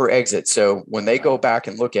 proper exit. So when they go back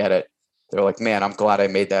and look at it, they're like, man, I'm glad I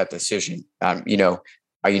made that decision. I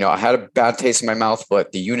had a bad taste in my mouth,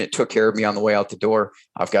 but the unit took care of me on the way out the door.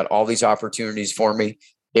 I've got all these opportunities for me.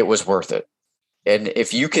 It was worth it. And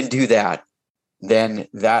if you can do that, then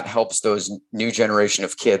that helps those new generation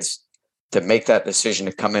of kids to make that decision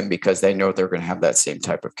to come in because they know they're going to have that same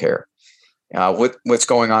type of care. What's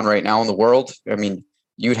going on right now in the world, I mean,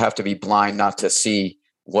 you'd have to be blind not to see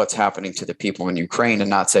what's happening to the people in Ukraine and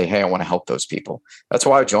not say, hey, I want to help those people. That's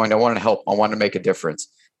why I joined. I wanted to help. I wanted to make a difference.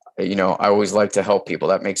 I always like to help people.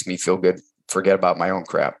 That makes me feel good. Forget about my own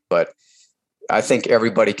crap. But I think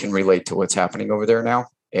everybody can relate to what's happening over there now.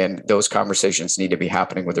 And those conversations need to be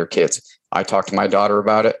happening with their kids. I talked to my daughter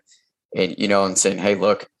about it and, and saying, hey,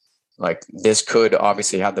 look, like this could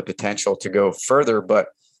obviously have the potential to go further, but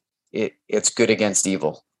it's good against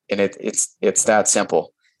evil. And it's that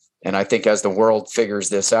simple. And I think as the world figures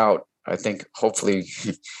this out, I think hopefully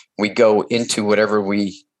we go into whatever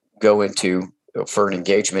we go into for an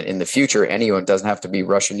engagement in the future. Anyone doesn't have to be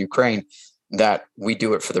Russia and Ukraine, that we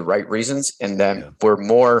do it for the right reasons. And then we're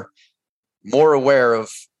more aware of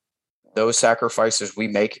those sacrifices we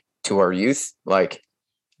make to our youth. Like,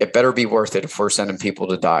 it better be worth it if we're sending people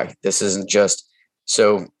to die. This isn't just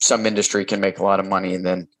so some industry can make a lot of money and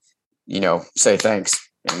then, say thanks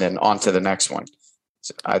and then on to the next one.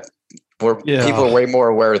 So people are way more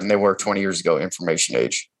aware than they were 20 years ago, information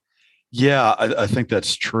age. Yeah, I think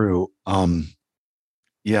that's true. I'm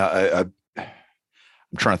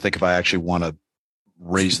trying to think if I actually want to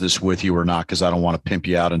raise this with you or not, because I don't want to pimp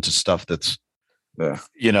you out into stuff that's,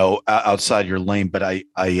 outside your lane. But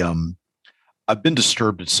I've been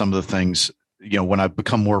disturbed at some of the things, when I've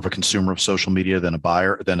become more of a consumer of social media than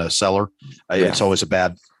a seller. It's always a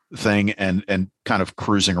bad thing. And kind of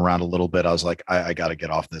cruising around a little bit, I was like, I got to get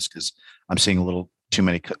off this because I'm seeing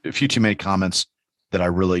a few too many comments that I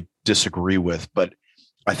really disagree with. But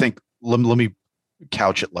I think let me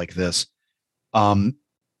couch it like this. I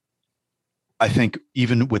think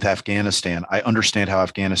even with Afghanistan, I understand how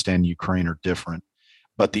Afghanistan and Ukraine are different,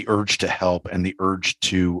 but the urge to help and the urge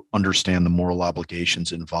to understand the moral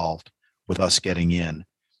obligations involved with us getting in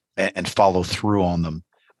and follow through on them,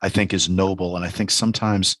 I think is noble. And I think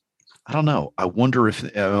sometimes, I don't know, I wonder if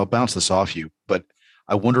I'll bounce this off you, but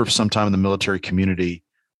I wonder if sometime in the military community,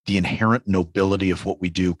 the inherent nobility of what we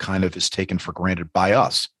do kind of is taken for granted by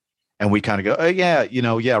us. And we kind of go, oh, yeah,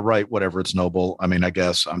 yeah, right, whatever, it's noble. I mean, I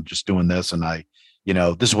guess I'm just doing this, and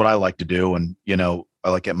this is what I like to do. And, I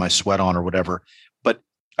like get my sweat on or whatever. But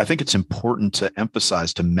I think it's important to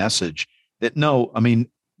emphasize, to message that, no, I mean,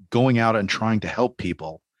 going out and trying to help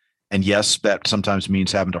people, and yes, that sometimes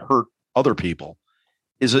means having to hurt other people,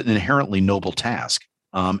 is an inherently noble task.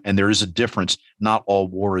 And there is a difference. Not all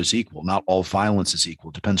war is equal. Not all violence is equal.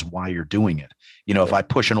 It depends why you're doing it. If I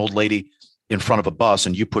push an old lady in front of a bus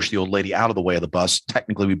and you push the old lady out of the way of the bus,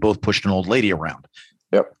 technically we both pushed an old lady around.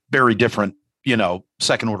 Yep. Very different,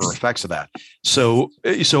 second order effects of that. So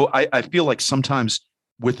I feel like sometimes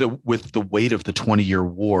with the weight of the 20-year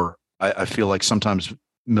war, I feel like sometimes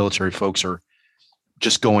military folks are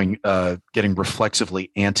just getting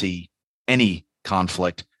reflexively anti any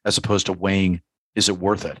conflict, as opposed to weighing, is it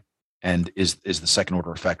worth it? And is the second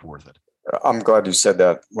order effect worth it? I'm glad you said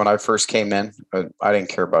that. When I first came in, I didn't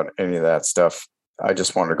care about any of that stuff. I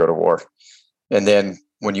just wanted to go to war. And then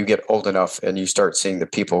when you get old enough and you start seeing the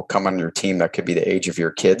people come on your team that could be the age of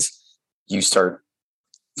your kids, you start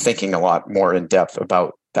thinking a lot more in depth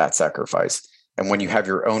about that sacrifice. And when you have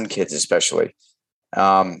your own kids, especially,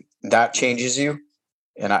 that changes you.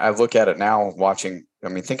 And I look at it now watching,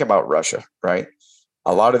 think about Russia, right?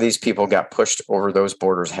 A lot of these people got pushed over those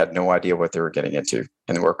borders, had no idea what they were getting into,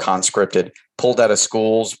 and were conscripted, pulled out of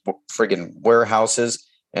schools, friggin' warehouses,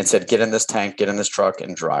 and said, get in this tank, get in this truck,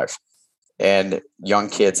 and drive. And young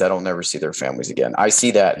kids that'll never see their families again. I see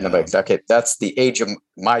that, and I'm like, okay, that's the age of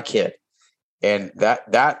my kid. And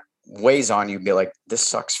that weighs on you, be like, this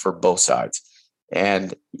sucks for both sides.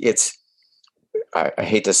 And I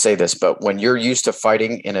hate to say this, but when you're used to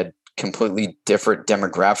fighting in a completely different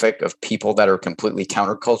demographic of people that are completely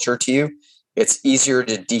counterculture to you, it's easier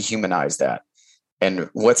to dehumanize that. And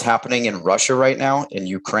what's happening in Russia right now, in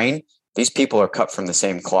Ukraine, these people are cut from the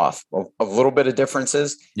same cloth. A little bit of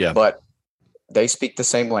differences, but they speak the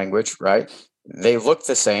same language, right? They look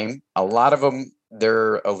the same. A lot of them,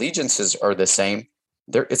 their allegiances are the same.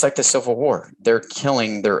 It's like the Civil War. They're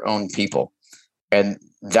killing their own people. And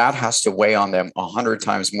that has to weigh on them 100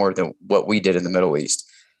 times more than what we did in the Middle East.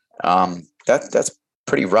 That's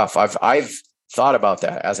pretty rough. I've thought about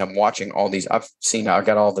that as I'm watching all these. I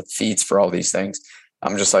got all the feeds for all these things.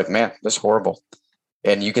 I'm just like, man, this is horrible.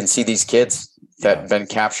 And you can see these kids that have been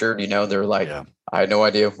captured, they're like, I had no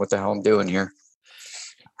idea what the hell I'm doing here.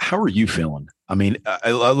 How are you feeling? I mean,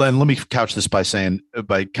 let me couch this by kind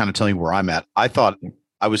of telling you where I'm at. I thought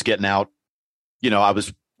I was getting out, I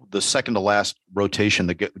was the second to last rotation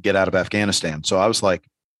to get out of Afghanistan. So I was like,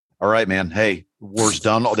 all right, man, hey, war's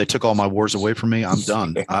done. They took all my wars away from me. I'm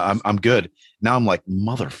done. I'm good. Now I'm like,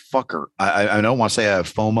 motherfucker. I don't want to say I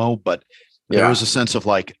have FOMO, but there was a sense of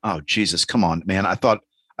like, oh, Jesus, come on, man. I thought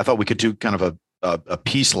we could do kind of a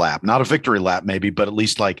peace lap, not a victory lap maybe, but at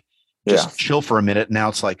least like just chill for a minute. Now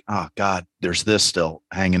it's like, oh God, there's this still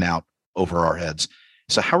hanging out over our heads.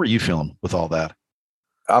 So how are you feeling with all that?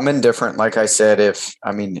 I'm indifferent. Like I said, if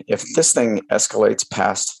this thing escalates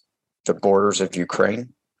past the borders of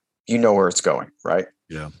Ukraine, you know where it's going, right?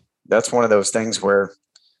 Yeah. That's one of those things where,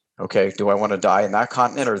 okay, do I want to die in that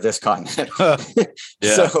continent or this continent?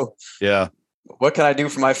 So what can I do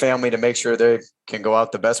for my family to make sure they can go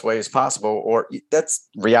out the best way as possible? Or that's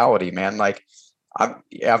reality, man. Like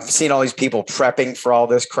I've seen all these people prepping for all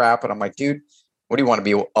this crap. And I'm like, dude, what do you want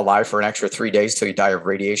to be alive for an extra 3 days till you die of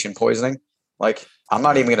radiation poisoning? Like, I'm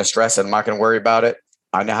not even going to stress it. I'm not going to worry about it.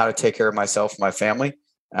 I know how to take care of myself and my family.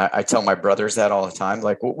 I tell my brothers that all the time.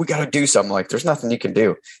 Like, well, we got to do something. Like, there's nothing you can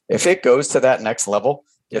do. If it goes to that next level,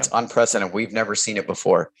 it's unprecedented. We've never seen it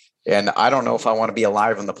before. And I don't know if I want to be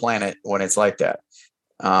alive on the planet when it's like that.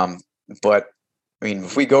 But I mean,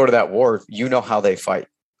 if we go to that war, you know how they fight.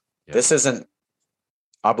 Yeah. This isn't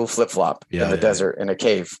Abu flip-flop in the desert in a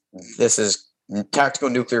cave. This is tactical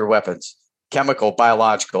nuclear weapons, chemical,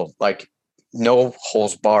 biological, like no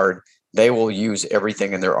holes barred. They will use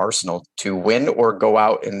everything in their arsenal to win or go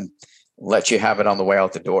out and let you have it on the way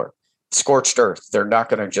out the door. Scorched earth. They're not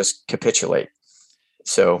going to just capitulate.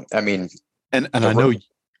 So, I mean, and I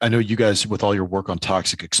know you guys with all your work on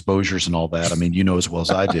toxic exposures and all that. I mean, you know as well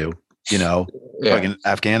as I do. Like in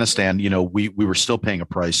Afghanistan, we were still paying a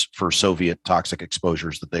price for Soviet toxic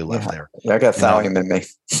exposures that they left there. Yeah, I got thallium in me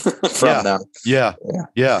from them.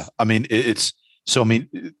 Yeah. I mean, it's so. I mean,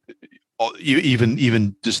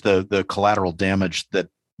 even just the collateral damage that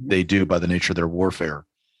they do by the nature of their warfare.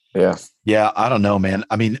 Yeah. I don't know, man.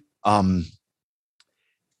 I mean,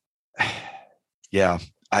 Yeah.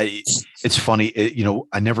 It's funny.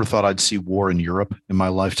 I never thought I'd see war in Europe in my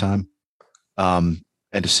lifetime. And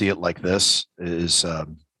to see it like this is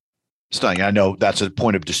stunning. I know that's a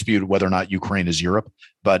point of dispute whether or not Ukraine is Europe,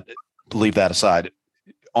 but leave that aside.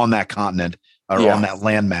 On that continent, or on that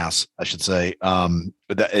landmass, I should say,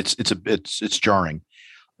 that it's jarring.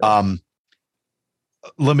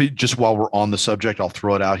 Let me just, while we're on the subject, I'll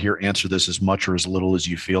throw it out here. Answer this as much or as little as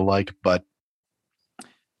you feel like, but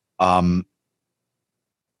the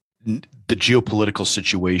geopolitical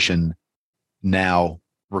situation now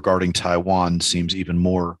regarding Taiwan seems even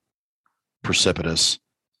more precipitous,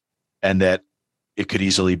 and that it could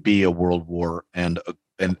easily be a world war and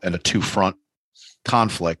a two-front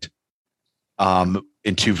conflict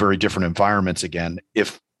in two very different environments again,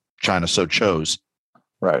 if China so chose.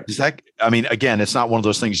 Right. Is that, I mean, again, it's not one of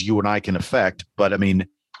those things you and I can affect, but I mean,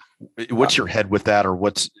 what's your head with that, or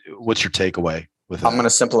what's your takeaway with it? I'm going to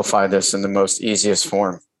simplify this in the most easiest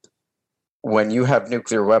form. When you have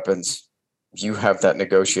nuclear weapons, you have that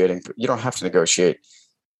negotiating. You don't have to negotiate.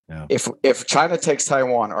 Yeah. If China takes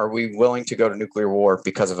Taiwan, are we willing to go to nuclear war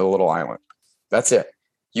because of a little island? That's it.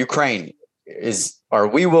 Ukraine are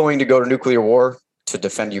we willing to go to nuclear war to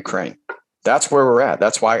defend Ukraine? That's where we're at.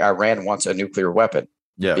 That's why Iran wants a nuclear weapon.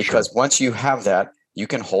 Yeah, because once you have that, you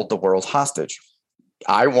can hold the world hostage.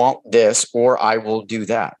 I want this, or I will do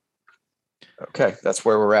that. Okay, that's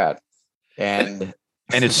where we're at. And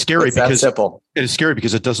it's scary because simple. It is scary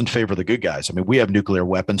because it doesn't favor the good guys. I mean, we have nuclear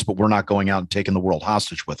weapons, but we're not going out and taking the world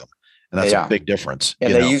hostage with them. And that's a big difference.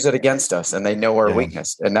 And they use it against us, and they know our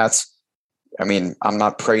weakness. And I mean, I'm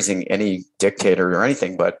not praising any dictator or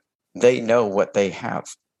anything, but they know what they have.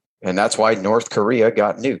 And that's why North Korea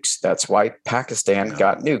got nukes. That's why Pakistan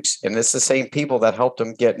got nukes. And it's the same people that helped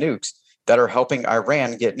them get nukes that are helping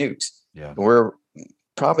Iran get nukes. Yeah. We're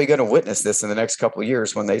probably going to witness this in the next couple of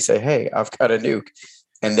years when they say, hey, I've got a nuke.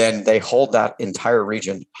 And then they hold that entire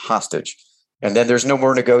region hostage. And then there's no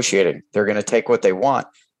more negotiating. They're going to take what they want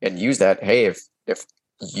and use that. Hey, if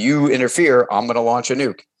you interfere, I'm going to launch a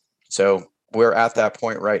nuke. So we're at that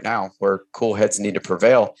point right now where cool heads need to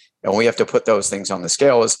prevail. And we have to put those things on the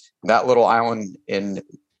scale. Is that little island in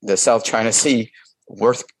the South China Sea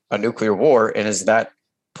worth a nuclear war? And is that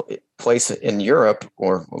place in Europe,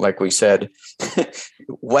 or like we said,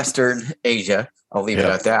 Western Asia, I'll leave it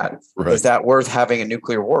at that. Right. Is that worth having a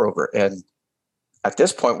nuclear war over? And at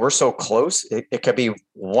this point, we're so close, it could be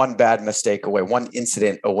one bad mistake away, one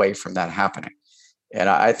incident away from that happening. And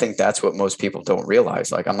I think that's what most people don't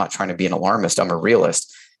realize. Like, I'm not trying to be an alarmist. I'm a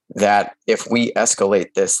realist. That if we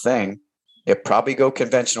escalate this thing, it probably go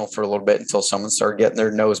conventional for a little bit until someone started getting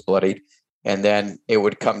their nose bloodied. And then it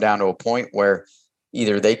would come down to a point where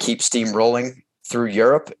either they keep steamrolling through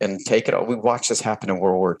Europe and take it. We watched this happen in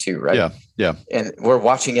World War II, right? Yeah. Yeah. And we're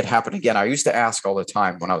watching it happen again. I used to ask all the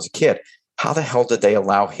time when I was a kid, how the hell did they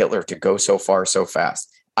allow Hitler to go so far so fast?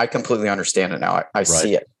 I completely understand it now. I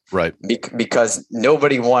see it. Right. Because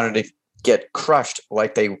nobody wanted to get crushed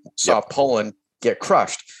like they saw Poland get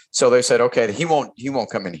crushed. So they said, okay, he won't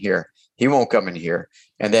come in here. He won't come in here.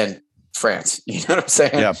 And then France, you know what I'm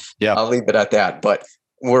saying? Yeah. Yeah. I'll leave it at that. But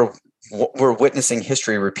we're witnessing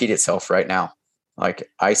history repeat itself right now. Like,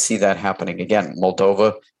 I see that happening again.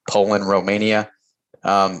 Moldova, Poland, Romania.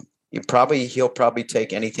 He'll probably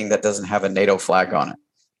take anything that doesn't have a NATO flag on it.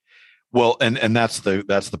 Well, and that's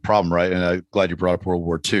the problem, right? And I'm glad you brought up World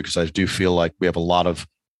War II, because I do feel like we have a lot of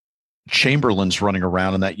Chamberlains running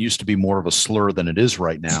around, and that used to be more of a slur than it is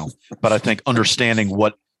right now. But I think understanding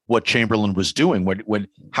what Chamberlain was doing, when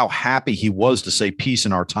how happy he was to say peace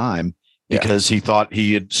in our time, because he thought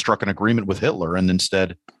he had struck an agreement with Hitler, and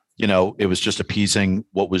instead, it was just appeasing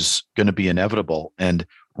what was going to be inevitable. And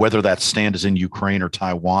whether that stand is in Ukraine or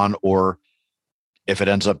Taiwan, or if it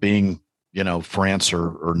ends up being, France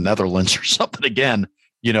or Netherlands or something again,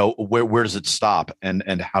 where does it stop,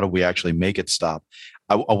 and how do we actually make it stop?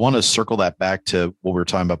 I want to circle that back to what we were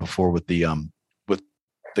talking about before with the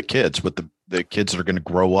kids, with the kids that are going to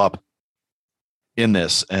grow up in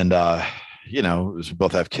this. And, as we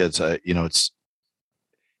both have kids, it's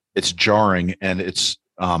jarring, and it's,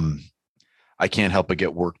 I can't help but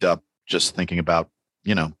get worked up just thinking about,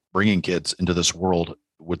 bringing kids into this world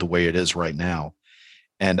with the way it is right now.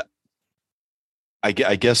 And I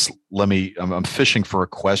guess I'm fishing for a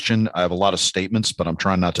question. I have a lot of statements, but I'm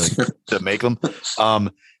trying not to make them.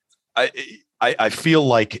 I feel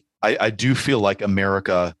like, I do feel like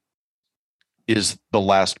America is the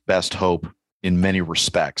last best hope in many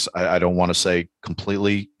respects. I don't want to say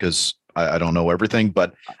completely, because I don't know everything,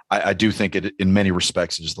 but I do think it, in many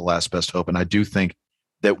respects, it is the last best hope. And I do think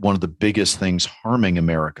that one of the biggest things harming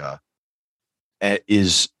America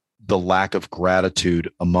is the lack of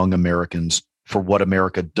gratitude among Americans for what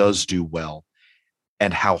America does do well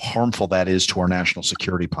and how harmful that is to our national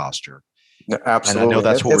security posture. No, absolutely. And I know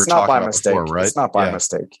that's what we were talking about before, right? It's not by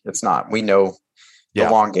mistake. It's not. We know the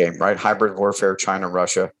long game, right? Hybrid warfare, China,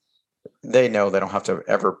 Russia. They know they don't have to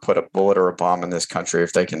ever put a bullet or a bomb in this country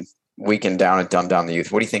if they can weaken down and dumb down the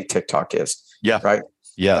youth. What do you think TikTok is? Yeah. Right?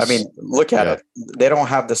 Yes. I mean, look at it. They don't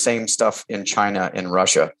have the same stuff in China and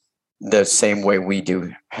Russia the same way we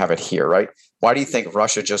do have it here, right? Why do you think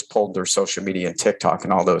Russia just pulled their social media and TikTok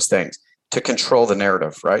and all those things? To control the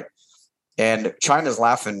narrative, right? And China's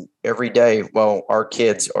laughing every day. Well, our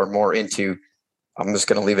kids are more into, I'm just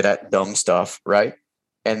going to leave it at dumb stuff, right?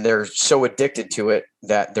 And they're so addicted to it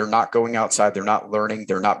that they're not going outside. They're not learning.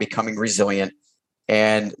 They're not becoming resilient.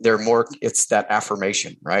 And it's that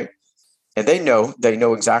affirmation, right? And they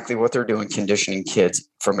know exactly what they're doing, conditioning kids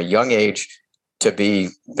from a young age to be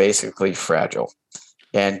basically fragile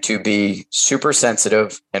and to be super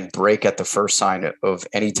sensitive and break at the first sign of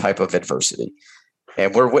any type of adversity.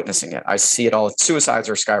 And we're witnessing it. I see it all. Suicides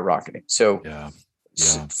are skyrocketing. So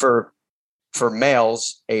for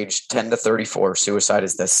males aged 10 to 34, suicide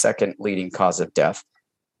is the second leading cause of death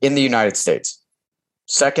in the United States.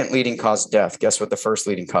 Second leading cause of death. Guess what the first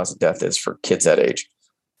leading cause of death is for kids that age?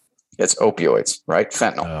 It's opioids, right?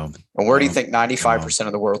 Fentanyl. And where do you think 95%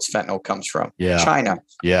 of the world's fentanyl comes from? China,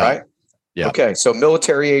 right? Yeah. Okay, so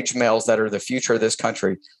military-age males that are the future of this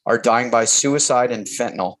country are dying by suicide and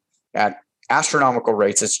fentanyl at astronomical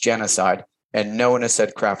rates. It's genocide, and no one has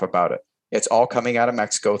said crap about it. It's all coming out of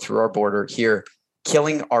Mexico through our border here,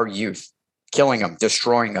 killing our youth, killing them,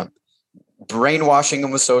 destroying them, brainwashing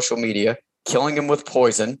them with social media, killing them with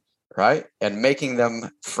poison, right? And making them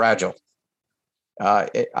fragile. I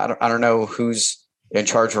don't know who's in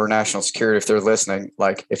charge of our national security. If they're listening,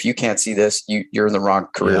 like if you can't see this, you're in the wrong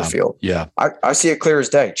career field. Yeah. I see it clear as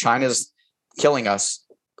day. China's killing us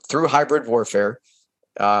through hybrid warfare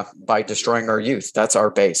by destroying our youth. That's our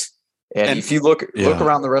base. And if you look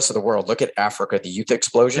around the rest of the world, look at Africa, the youth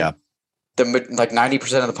explosion, like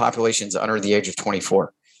 90% of the population is under the age of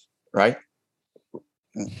 24, right?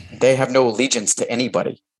 They have no allegiance to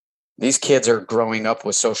anybody. These kids are growing up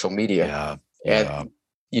with social media. And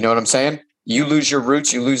you know what I'm saying? You lose your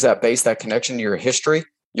roots, you lose that base, that connection to your history,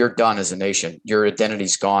 you're done as a nation. Your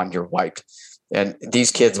identity's gone, you're wiped. And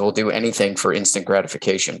these kids will do anything for instant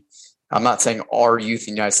gratification. I'm not saying our youth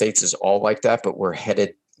in the United States is all like that, but we're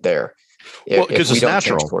headed there. Well, because it's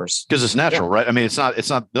natural. Because it's natural, right? I mean, it's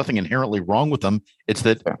not nothing inherently wrong with them. It's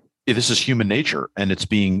that this is human nature, and it's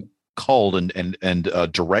being culled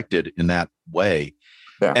and directed in that way.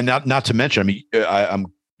 Yeah. And not to mention, I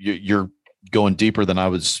mean, you're going deeper than I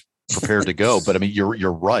was prepared to go, but I mean,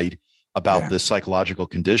 you're right about this psychological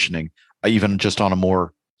conditioning. Even just on a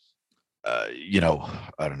more, I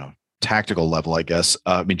don't know, tactical level, I guess.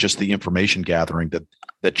 I mean, just the information gathering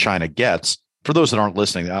that China gets. For those that aren't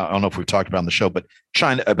listening, I don't know if we've talked about on the show, but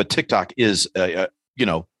TikTok is,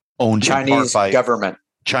 owned Chinese by government.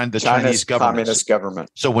 Chinese government, communist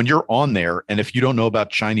government. So when you're on there, and if you don't know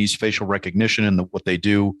about Chinese facial recognition and what they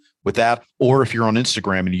do with that, or if you're on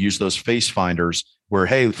Instagram and you use those face finders where,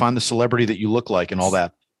 hey, find the celebrity that you look like and all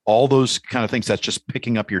that, all those kind of things, that's just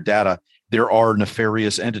picking up your data. There are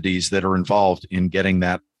nefarious entities that are involved in getting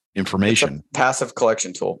that information. It's a passive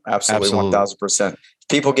collection tool. Absolutely. 1000%.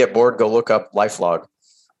 People get bored, go look up LifeLog.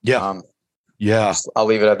 I'll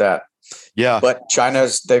leave it at that. Yeah. But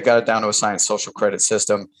they've got it down to a science, social credit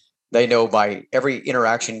system. They know by every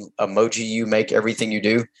interaction emoji you make, everything you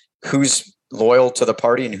do, who's loyal to the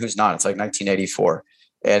party and who's not. It's like 1984.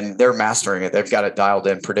 And they're mastering it. They've got it dialed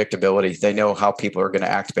in, predictability. They know how people are going to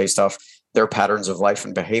act based off their patterns of life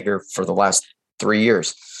and behavior for the last 3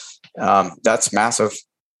 years. That's massive.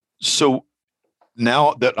 So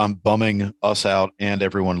now that I'm bumming us out and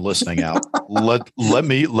everyone listening out, let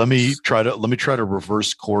me try to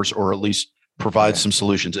reverse course, or at least provide some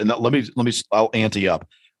solutions. And I'll ante up.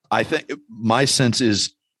 I think my sense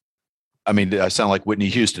is, I mean, I sound like Whitney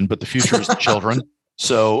Houston, but the future is the children.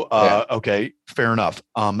 So, okay, fair enough.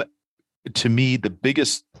 To me, the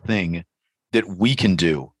biggest thing that we can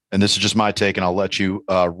do, and this is just my take, and I'll let you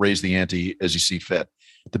raise the ante as you see fit.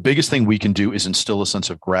 The biggest thing we can do is instill a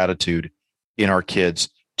sense of gratitude in our kids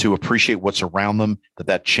to appreciate what's around them,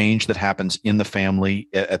 that change that happens in the family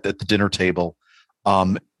at the dinner table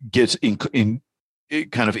gets instills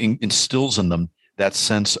in them that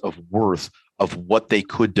sense of worth of what they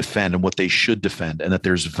could defend and what they should defend, and that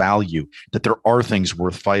there's value, that there are things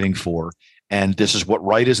worth fighting for. And this is what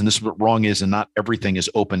right is, and this is what wrong is, and not everything is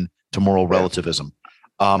open to moral relativism.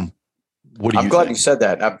 I'm glad you said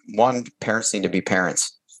that. Parents need to be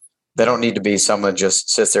parents. They don't need to be someone just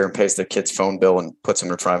sits there and pays their kid's phone bill and puts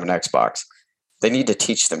them in front of an Xbox. They need to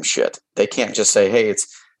teach them shit. They can't just say, hey,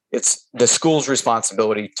 it's the school's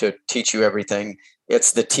responsibility to teach you everything.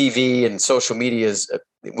 It's the TV and social media's.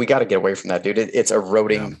 We got to get away from that, dude. It's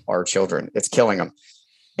eroding our children. It's killing them.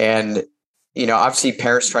 And, I've seen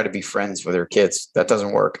parents try to be friends with their kids. That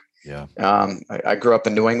doesn't work. Yeah. I grew up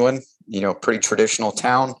in New England, pretty traditional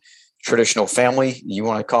town, traditional family. You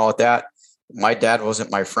want to call it that. My dad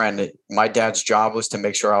wasn't my friend. My dad's job was to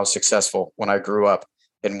make sure I was successful when I grew up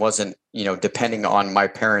and wasn't, depending on my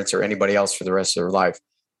parents or anybody else for the rest of their life.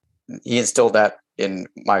 He instilled that in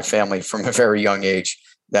my family from a very young age,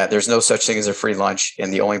 that there's no such thing as a free lunch.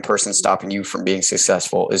 And the only person stopping you from being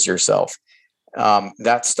successful is yourself.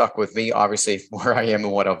 That stuck with me, obviously, where I am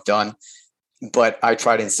and what I've done. But I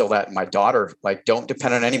try to instill that in my daughter. Like, don't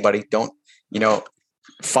depend on anybody. Don't,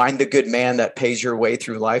 find the good man that pays your way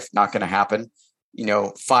through life. Not going to happen.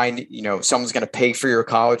 Find, someone's going to pay for your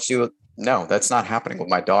college. No, that's not happening with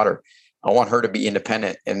my daughter. I want her to be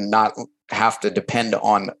independent and not have to depend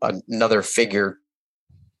on another figure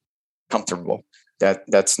comfortable.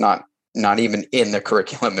 That's not even in the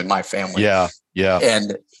curriculum in my family. Yeah.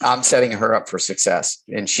 And I'm setting her up for success.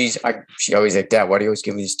 And she always like, Dad, why do you always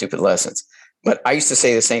give me these stupid lessons? But I used to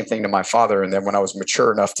say the same thing to my father. And then when I was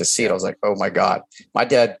mature enough to see it, I was like, oh my God, my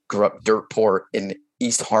dad grew up dirt poor in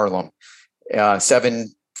East Harlem, 7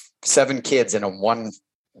 kids in a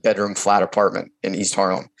 1-bedroom flat apartment in East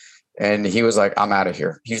Harlem. And he was like, I'm out of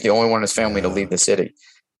here. He's the only one in his family to leave the city.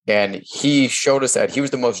 And he showed us that he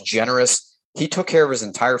was the most generous. He took care of his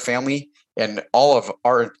entire family, and all of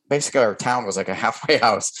our town was like a halfway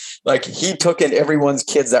house. Like, he took in everyone's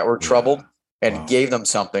kids that were troubled and gave them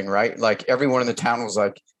something, right? Like, everyone in the town was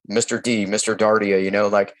like, Mr. D, Mr.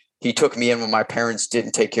 Dardia, like, he took me in when my parents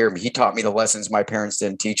didn't take care of me. He taught me the lessons my parents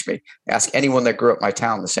didn't teach me. Ask anyone that grew up in my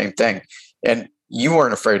town, the same thing. And you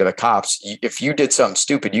weren't afraid of the cops. If you did something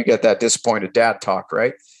stupid, you get that disappointed dad talk,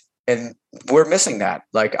 right? And we're missing that.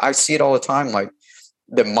 Like, I see it all the time. Like,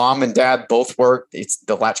 the mom and dad both work. It's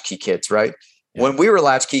the latchkey kids, right? Yeah. When we were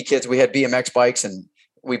latchkey kids, we had BMX bikes and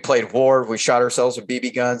we played war. We shot ourselves with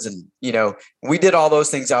BB guns, and, we did all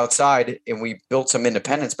those things outside, and we built some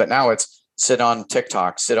independence. But now it's sit on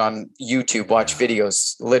TikTok, sit on YouTube, watch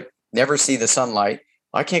videos, never see the sunlight.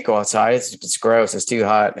 I can't go outside. It's gross. It's too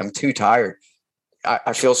hot. I'm too tired.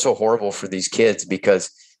 I feel so horrible for these kids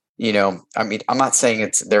because, I'm not saying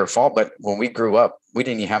it's their fault, but when we grew up, we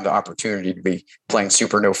didn't even have the opportunity to be playing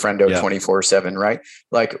Super No Friendo 24/7, right?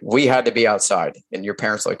 Like, we had to be outside, and your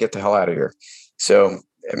parents like, get the hell out of here. So,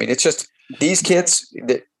 it's just these kids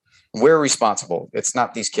that we're responsible. It's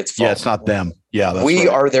not these kids' fault. Yeah, it's not them. Yeah, we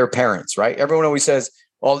are their parents, right? Everyone always says,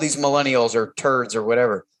 all these millennials are turds or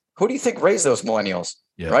whatever. Who do you think raised those millennials?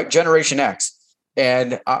 Yeah. Right? Generation X.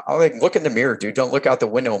 And I like, look in the mirror, dude. Don't look out the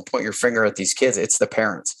window and point your finger at these kids. It's the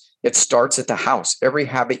parents. It starts at the house. Every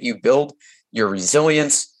habit you build, your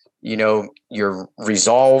resilience, your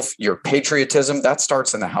resolve, your patriotism, that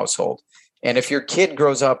starts in the household. And if your kid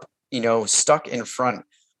grows up, stuck in front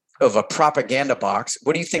of a propaganda box,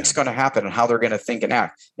 what do you think is going to happen and how they're going to think and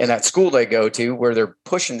act? In that school they go to where they're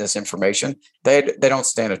pushing this information, they don't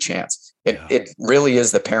stand a chance. It really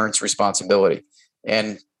is the parents' responsibility.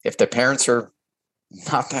 And if the parents are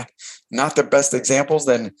not the best examples,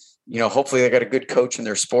 then, hopefully they got a good coach in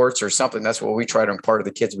their sports or something. That's what we try to impart to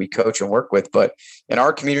the kids we coach and work with. But in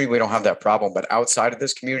our community, we don't have that problem. But outside of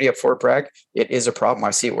this community at Fort Bragg, it is a problem.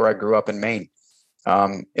 I see it where I grew up in Maine.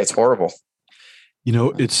 It's horrible.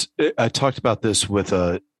 I talked about this with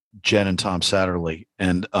Jen and Tom Satterley,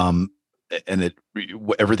 and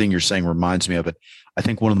everything you're saying reminds me of it. I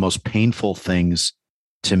think one of the most painful things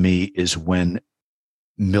to me is when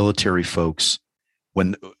military folks,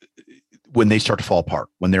 when they start to fall apart,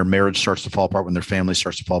 when their marriage starts to fall apart, when their family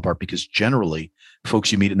starts to fall apart, because generally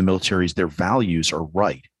folks you meet in the militaries, their values are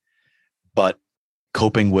right, but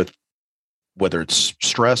coping with whether it's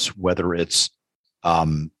stress, whether it's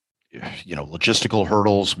logistical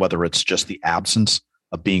hurdles, whether it's just the absence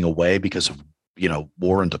of being away because of,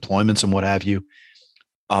 war and deployments and what have you,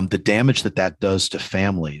 the damage that does to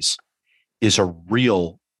families is a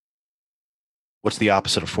real, what's the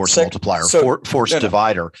opposite of force multiplier? Force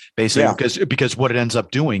divider, basically, because what it ends up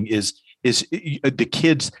doing is the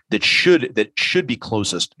kids that should be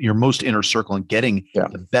closest, your most inner circle, and getting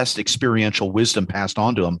the best experiential wisdom passed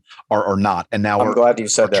on to them are not. And now I'm glad you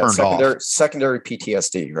said that. Secondary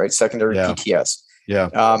PTSD, right? Secondary PTS.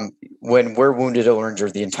 Yeah. When we're wounded or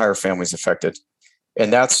injured, the entire family is affected.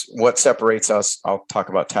 And that's what separates us. I'll talk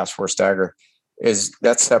about Task Force Dagger.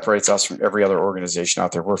 That separates us from every other organization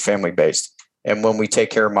out there. We're family based. And when we take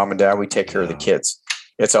care of mom and dad, we take care of the kids.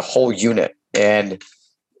 It's a whole unit. And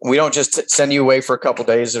we don't just send you away for a couple of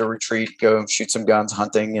days at a retreat, go shoot some guns,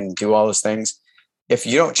 hunting, and do all those things. If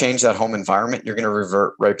you don't change that home environment, you're going to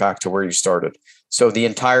revert right back to where you started. So the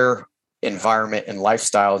entire environment and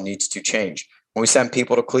lifestyle needs to change. When we send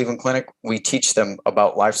people to Cleveland Clinic, we teach them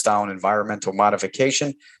about lifestyle and environmental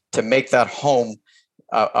modification to make that home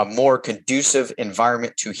a more conducive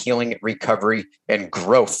environment to healing, recovery, and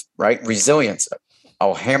growth, right? Resilience.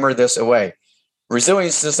 I'll hammer this away.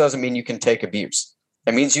 Resilience just doesn't mean you can take abuse.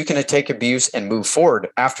 It means you can take abuse and move forward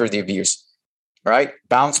after the abuse, right?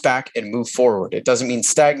 Bounce back and move forward. It doesn't mean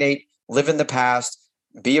stagnate, live in the past,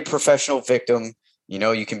 be a professional victim.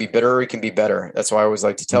 You can be bitter or you can be better. That's why I always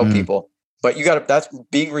like to tell people. But that's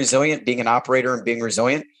being resilient, being an operator and being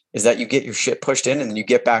resilient is that you get your shit pushed in and then you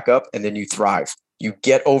get back up and then you thrive. You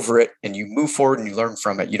get over it and you move forward and you learn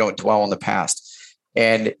from it. You don't dwell on the past.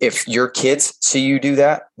 And if your kids see you do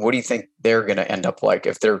that, what do you think they're going to end up like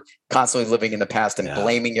if they're constantly living in the past and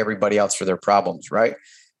blaming everybody else for their problems, right?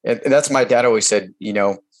 And that's my dad always said,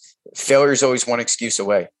 failure is always one excuse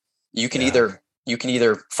away. You can either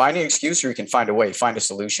find an excuse or you can find a way, find a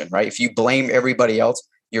solution, right? If you blame everybody else,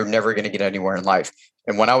 you're never going to get anywhere in life.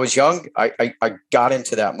 And when I was young, I got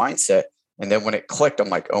into that mindset. And then when it clicked, I'm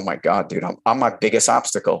like, oh my God, dude, I'm my biggest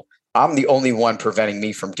obstacle. I'm the only one preventing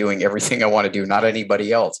me from doing everything I want to do, not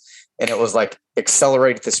anybody else. And it was like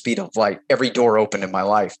accelerated the speed of light. Every door opened in my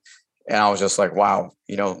life. And I was just like, wow,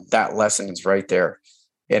 that lesson is right there.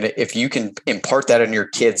 And if you can impart that in your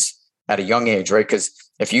kids at a young age, right? Because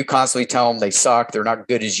if you constantly tell them they suck, they're not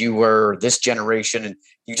good as you were, this generation, and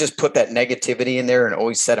you just put that negativity in there and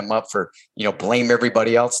always set them up for, blame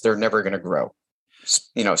everybody else, they're never going to grow.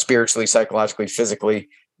 Spiritually, psychologically, physically,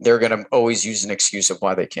 they're going to always use an excuse of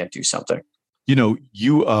why they can't do something.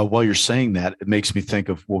 While you're saying that, it makes me think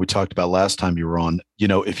of what we talked about last time you were on.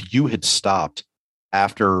 If you had stopped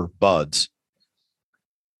after Buds,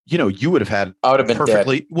 you would have had I would have been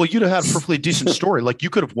perfectly, dead. Well, you'd have had a perfectly decent story. Like you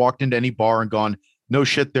could have walked into any bar and gone, no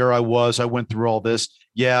shit, there I went through all this.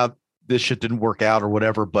 Yeah, this shit didn't work out or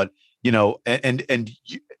whatever. But, and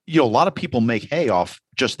a lot of people make hay off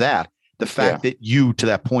just that. The fact that you, to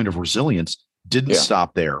that point of resilience, didn't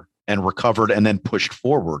stop there and recovered and then pushed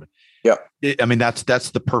forward. Yeah.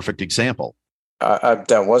 That's the perfect example.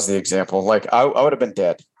 That was the example. Like I would have been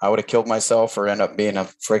dead. I would have killed myself or end up being a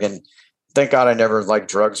friggin', thank God I never liked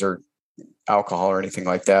drugs or alcohol or anything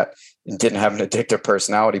like that and didn't have an addictive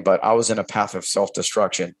personality, but I was in a path of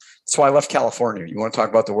self-destruction. That's why I left California. You want to talk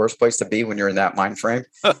about the worst place to be when you're in that mind frame?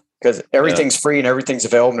 Because everything's free and everything's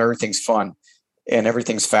available and everything's fun and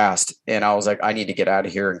everything's fast. And I was like, I need to get out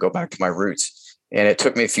of here and go back to my roots. And it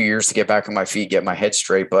took me a few years to get back on my feet, get my head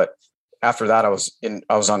straight. But after that, I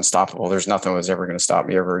was unstoppable. There's nothing that was ever going to stop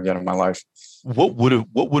me ever again in my life. What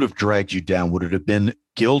would have dragged you down? Would it have been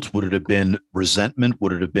guilt? Would it have been resentment?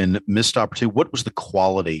 Would it have been missed opportunity? What was the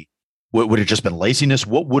quality? Would it just been laziness?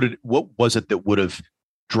 What was it that would have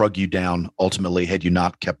drug you down ultimately had you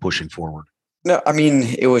not kept pushing forward? No,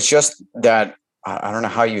 it was just that, I don't know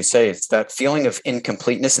how you say it. It's that feeling of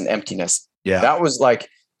incompleteness and emptiness. Yeah. That was like,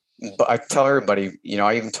 I tell everybody,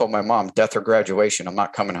 I even told my mom, death or graduation, I'm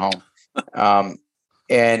not coming home.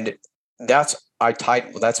 And that's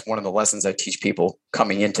one of the lessons I teach people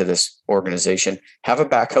coming into this organization. Have a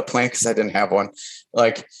backup plan, because I didn't have one.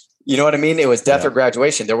 Like, you know what I mean? It was death or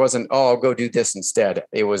graduation. There wasn't, I'll go do this instead.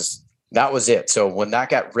 That was it. So when that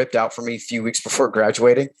got ripped out for me a few weeks before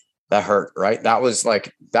graduating, that hurt, right? That was my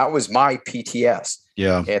PTS.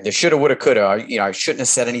 Yeah. And the shoulda, woulda, coulda. I shouldn't have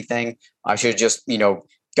said anything. I should have just,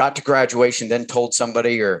 got to graduation, then told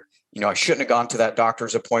somebody, or, I shouldn't have gone to that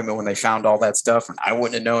doctor's appointment when they found all that stuff and I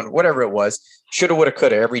wouldn't have known, whatever it was. Shoulda, woulda,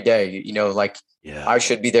 coulda every day, I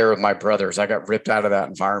should be there with my brothers. I got ripped out of that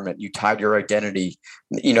environment. You tied your identity,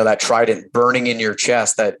 that trident burning in your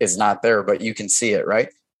chest that is not there, but you can see it, right?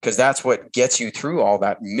 Because that's what gets you through all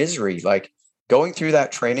that misery. Like going through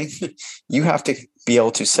that training, you have to be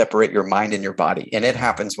able to separate your mind and your body. And it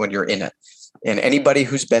happens when you're in it. And anybody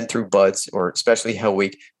who's been through Buds, or especially Hell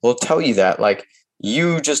Week, will tell you that, like,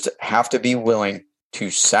 you just have to be willing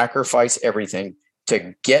to sacrifice everything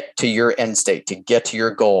to get to your end state, to get to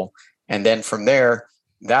your goal. And then from there,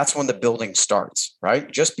 that's when the building starts,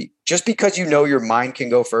 right? Just because your mind can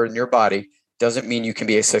go further than your body doesn't mean you can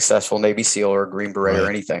be a successful Navy SEAL or a Green Beret or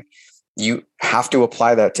anything. You have to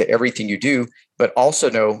apply that to everything you do, but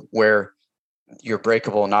also know where you're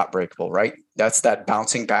breakable and not breakable, right? That's that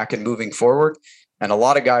bouncing back and moving forward. And a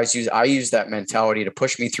lot of guys I use that mentality to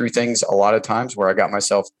push me through things a lot of times where I got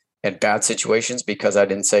myself in bad situations because I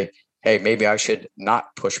didn't say, hey, maybe I should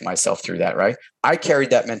not push myself through that, right? I carried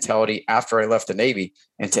that mentality after I left the Navy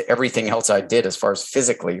into everything else I did as far as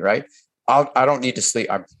physically, right? I don't need to sleep.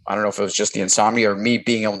 I don't know if it was just the insomnia or me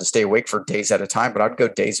being able to stay awake for days at a time, but I'd go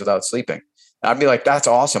days without sleeping. And I'd be like, that's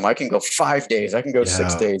awesome. I can go 5 days. I can go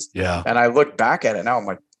 6 days. Yeah. And I look back at it now, I'm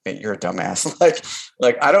like, man, you're a dumbass.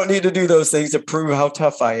 like I don't need to do those things to prove how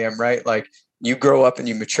tough I am, right? Like you grow up and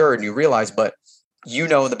you mature and you realize, but in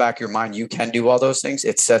the back of your mind, you can do all those things.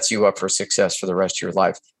 It sets you up for success for the rest of your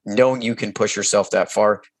life, knowing you can push yourself that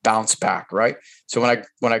far, bounce back, right? So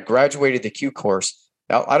when I graduated the Q course,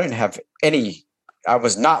 I didn't have I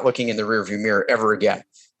was not looking in the rearview mirror ever again.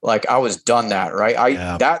 Like I was done that,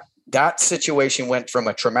 right? That situation went from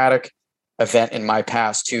a traumatic event in my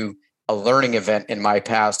past to a learning event in my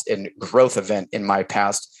past and growth event in my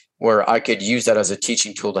past, where I could use that as a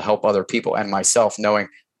teaching tool to help other people and myself, knowing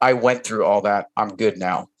I went through all that. I'm good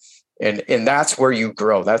now. And that's where you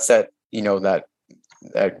grow. That's that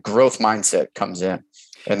growth mindset comes in.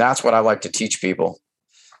 And that's what I like to teach people.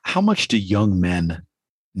 How much do young men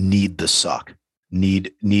need the suck,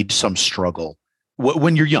 need some struggle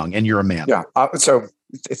when you're young and you're a man? Yeah. So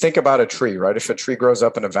think about a tree, right? If a tree grows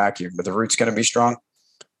up in a vacuum, but the root's going to be strong.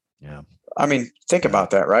 Yeah. I mean, think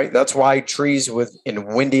about that, right? That's why trees in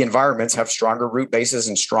windy environments have stronger root bases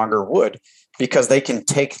and stronger wood, because they can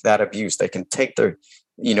take that abuse. They can take the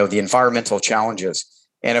environmental challenges.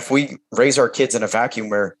 And if we raise our kids in a vacuum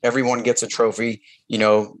where everyone gets a trophy,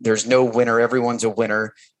 there's no winner, everyone's a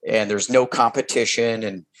winner, and there's no competition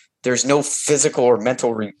and there's no physical or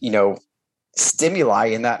mental, stimuli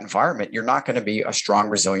in that environment, you're not going to be a strong,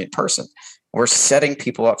 resilient person. We're setting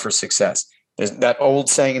people up for success. There's that old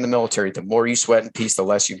saying in the military, the more you sweat in peace, the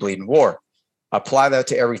less you bleed in war. Apply that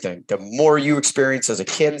to everything. The more you experience as a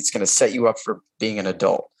kid, it's going to set you up for being an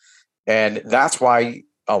adult. And that's why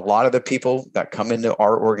a lot of the people that come into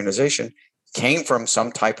our organization came from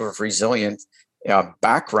some type of resilient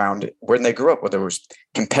background when they grew up, whether it was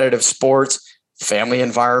competitive sports, family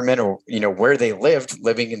environment, or, where they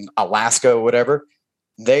living in Alaska or whatever.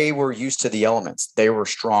 They were used to the elements. They were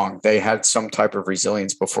strong. They had some type of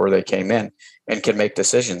resilience before they came in and could make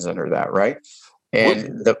decisions under that. Right.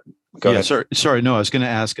 And go ahead. Sorry. No, I was going to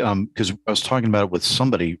ask, because I was talking about it with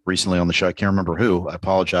somebody recently on the show. I can't remember who. I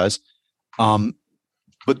apologize.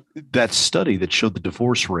 But that study that showed the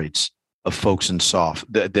divorce rates of folks in SOF,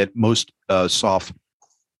 that most SOF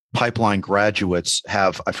pipeline graduates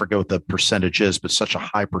have, I forget what the percentage is, but such a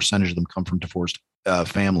high percentage of them come from divorced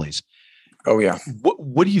families. Oh yeah.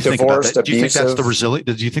 What do you think about that? Do you think that's the resilience?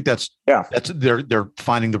 Do you think that's they're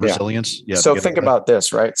finding the resilience? Yeah. So think about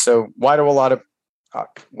this, right? So why do a lot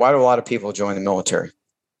of people join the military?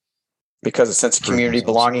 Because of a sense of community,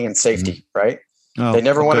 belonging, and safety, right? Oh, they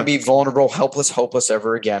never want to be vulnerable, helpless, hopeless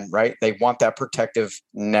ever again, right? They want that protective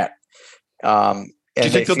net. Do you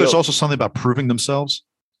think that there's also something about proving themselves?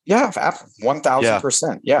 Yeah,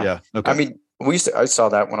 1,000%. Yeah. Okay. I mean, I saw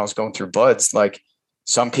that when I was going through BUDS. Like,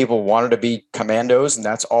 some people wanted to be commandos and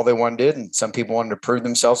that's all they wanted. And some people wanted to prove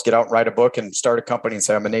themselves, get out, write a book, and start a company and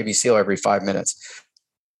say, I'm a Navy SEAL every 5 minutes.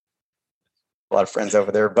 A lot of friends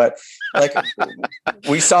over there, but like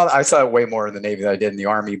I saw it way more in the Navy than I did in the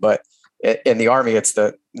Army. But in the Army, it's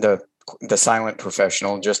the silent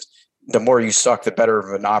professional. Just the more you suck, the better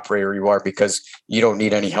of an operator you are, because you don't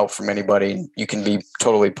need any help from anybody. You can be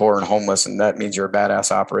totally poor and homeless, and that means you're a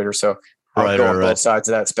badass operator. So I'll go on both sides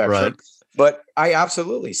of that spectrum. Right. But I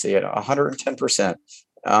absolutely see it 110%.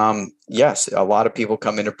 Yes, a lot of people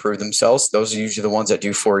come in to prove themselves. Those are usually the ones that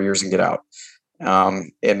do 4 years and get out.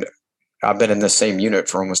 And I've been in the same unit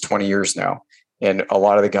for almost 20 years now. And a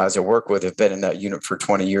lot of the guys I work with have been in that unit for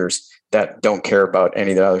 20 years that don't care about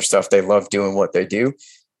any of the other stuff. They love doing what they do.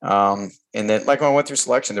 And then, like, when I went through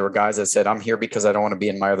selection, there were guys that said, I'm here because I don't want to be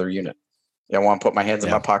in my other unit. I want to put my hands in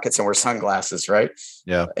my pockets and wear sunglasses. Right.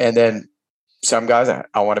 Yeah. And then some guys,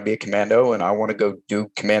 I want to be a commando and I want to go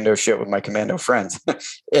do commando shit with my commando friends.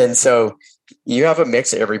 And so you have a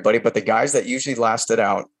mix of everybody, but the guys that usually lasted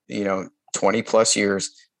out, 20 plus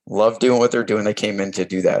years, love doing what they're doing. They came in to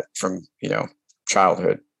do that from,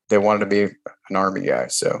 childhood. They wanted to be an Army guy.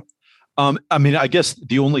 So, I mean, I guess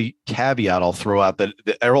the only caveat I'll throw out that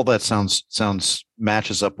all that sounds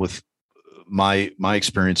matches up with my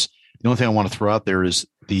experience. The only thing I want to throw out there is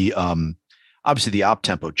the, obviously the op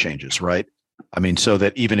tempo changes, right? I mean, so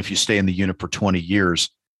that even if you stay in the unit for 20 years,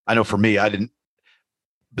 I know for me, I didn't,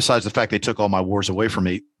 besides the fact they took all my wars away from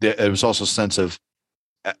me, there was also a sense of,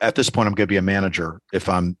 at this point, I'm going to be a manager if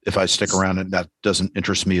I stick around, and that doesn't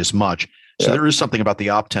interest me as much. So there is something about the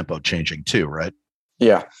op tempo changing too, right?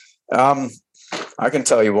 Yeah. I can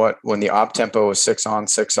tell you what, when the op tempo was 6 on,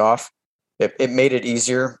 6 off, it made it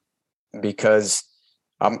easier because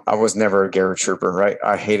I was never a Garrett trooper, right?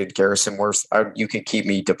 I hated garrison worse. You could keep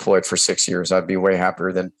me deployed for 6 years. I'd be way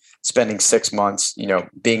happier than spending 6 months,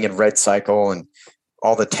 being in red cycle and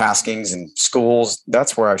all the taskings and schools.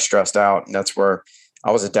 That's where I stressed out. And that's where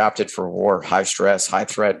I was adapted for war, high stress, high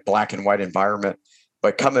threat, black and white environment.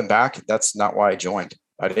 But coming back, that's not why I joined.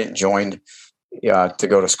 I didn't join to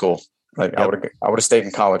go to school. Like I would have stayed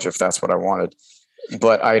in college if that's what I wanted.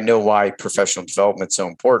 But I know why professional development is so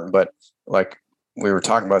important. But like we were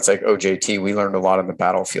talking about, it's like OJT. We learned a lot on the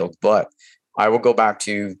battlefield. But I will go back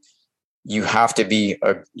to, you have to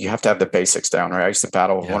have the basics down, right? I used to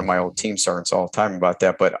battle with one of my old team sergeants all the time about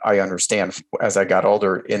that. But I understand as I got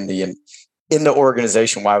older in the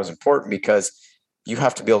organization why it was important, because you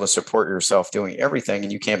have to be able to support yourself doing everything,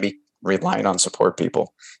 and you can't be relying on support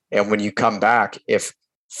people. And when you come back, if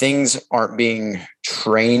things aren't being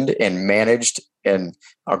trained and managed, and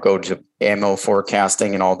I'll go to ammo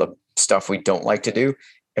forecasting and all the stuff we don't like to do,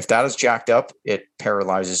 if that is jacked up, it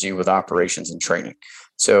paralyzes you with operations and training.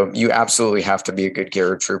 So you absolutely have to be a good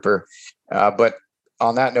Garrett trooper. But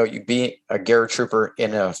on that note, you be a Garrett trooper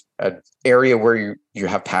in an area where you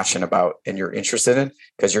have passion about and you're interested in,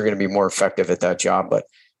 because you're going to be more effective at that job. But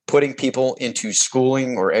putting people into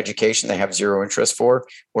schooling or education they have zero interest for,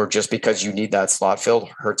 or just because you need that slot filled,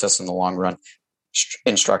 hurts us in the long run.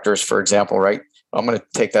 Instructors, for example, right? I'm going to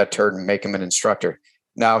take that turd and make him an instructor.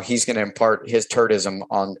 Now he's going to impart his turdism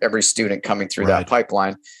on every student coming through that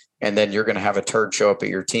pipeline. And then you're going to have a turd show up at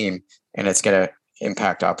your team, and it's going to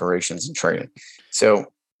impact operations and training.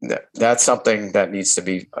 So that's something that needs to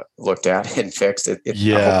be looked at and fixed. I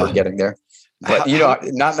hope we're getting there. But, not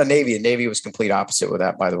in the Navy. The Navy was complete opposite with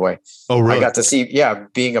that, by the way. Oh, really? I got to see,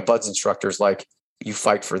 being a BUDS instructor is like, you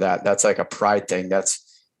fight for that. That's like a pride thing.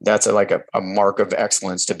 That's like a mark of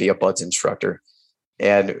excellence to be a BUDS instructor.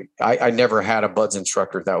 And I never had a BUDS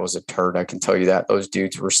instructor that was a turd. I can tell you that. Those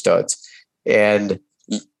dudes were studs. And,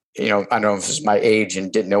 I don't know if it's my age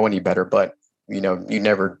and didn't know any better, but, you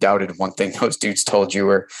never doubted one thing those dudes told you,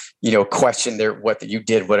 or, questioned what you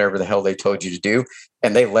did, whatever the hell they told you to do.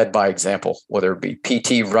 And they led by example, whether it be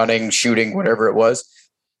PT, running, shooting, whatever it was,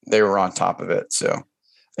 they were on top of it. So,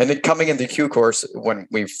 and then coming into the Q course, when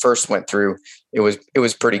we first went through, it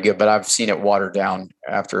was pretty good, but I've seen it watered down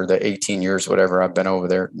after the 18 years, whatever I've been over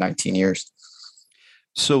there, 19 years.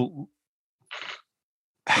 So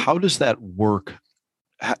how does that work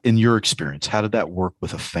in your experience? How did that work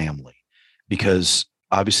with a family? Because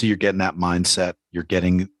obviously you're getting that mindset, you're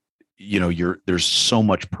getting, there's so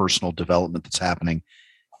much personal development that's happening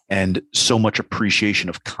and so much appreciation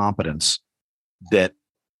of competence that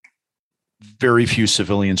very few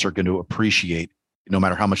civilians are going to appreciate, no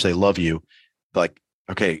matter how much they love you. Like,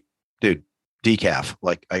 okay, dude, decaf,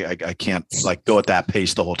 like I can't like go at that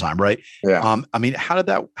pace the whole time. Right. Yeah.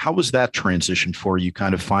 How was that transition for you,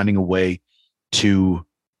 kind of finding a way to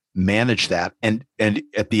manage that? And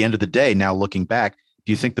at the end of the day, now looking back,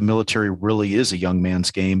 do you think the military really is a young man's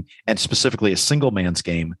game, and specifically a single man's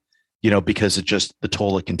game, because it just the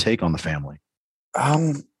toll it can take on the family?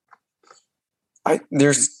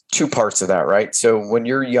 There's two parts of that, right? So when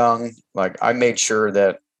you're young, like I made sure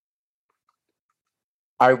that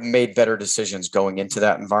I made better decisions going into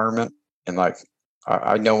that environment. And like,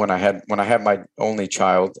 I know when I had my only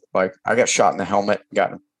child, like I got shot in the helmet,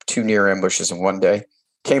 got 2 near ambushes in one day,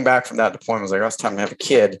 came back from that deployment, was like, oh, it's time to have a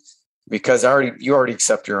kid, because you already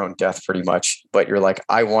accept your own death pretty much, but you're like,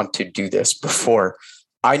 I want to do this before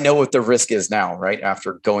I know what the risk is now, right?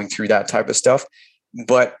 After going through that type of stuff.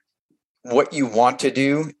 But what you want to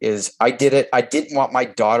do is, I did it. I didn't want my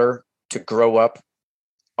daughter to grow up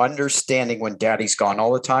understanding when daddy's gone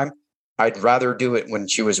all the time. I'd rather do it when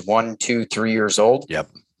she was 1, 2, 3 years old. Yep.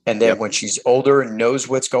 And then when she's older and knows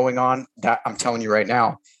what's going on, that I'm telling you right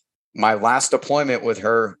now, my last deployment with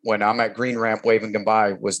her, when I'm at Green Ramp waving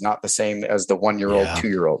goodbye, was not the same as the 1-year-old,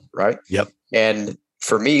 2-year-old. Right. Yep. And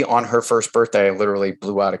for me, on her first birthday, I literally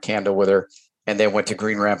blew out a candle with her, and then went to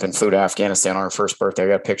Green Ramp and flew to Afghanistan on her first birthday. I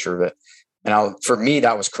got a picture of it. And for me,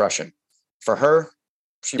 that was crushing. For her,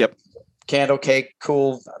 candle, cake,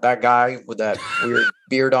 cool. That guy with that weird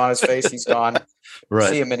beard on his face, he's gone. Right.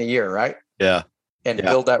 See him in a year, right? Yeah. And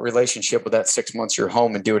build that relationship with that 6 months you're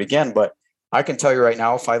home and do it again. But I can tell you right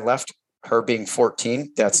now, if I left her being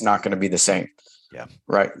 14, that's not going to be the same. Yeah.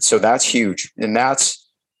 Right. So that's huge. And that's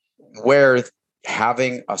where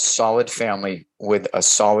having a solid family with a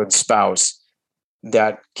solid spouse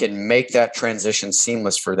that can make that transition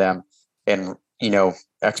seamless for them, and,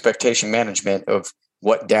 expectation management of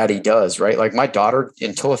what daddy does, right? Like my daughter,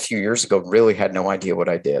 until a few years ago, really had no idea what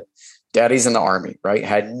I did. Daddy's in the Army, right?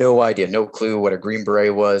 Had no idea, no clue what a Green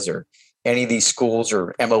Beret was, or any of these schools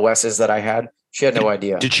or MOSs that I had. She had no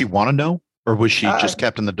idea. Did she want to know, or was she just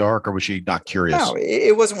kept in the dark, or was she not curious? No,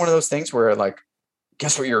 it wasn't one of those things where like,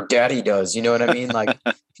 guess what your daddy does? You know what I mean? Like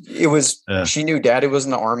it was, she knew daddy was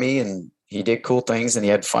in the Army and he did cool things and he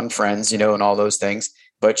had fun friends, and all those things,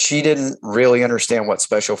 but she didn't really understand what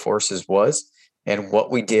Special Forces was and what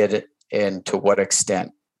we did and to what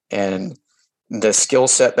extent. And the skill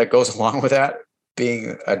set that goes along with that,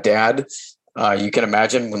 being a dad, you can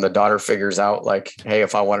imagine when the daughter figures out like, hey,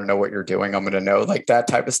 if I want to know what you're doing, I'm going to know, like that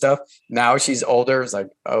type of stuff. Now she's older. It's like,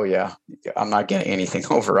 oh yeah, I'm not getting anything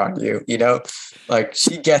over on you. Like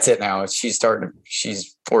she gets it now. She's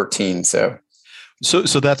 14. So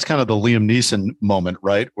that's kind of the Liam Neeson moment,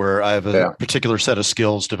 right? Where I have a particular set of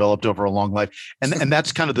skills developed over a long life. And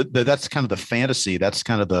that's kind of the fantasy. That's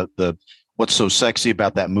kind of the what's so sexy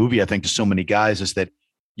about that movie, I think, to so many guys, is that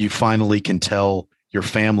you finally can tell your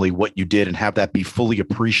family what you did and have that be fully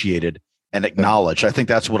appreciated and acknowledged. I think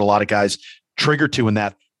that's what a lot of guys trigger to in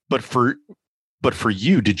that. But for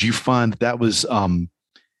you, did you find that was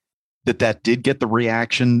that did get the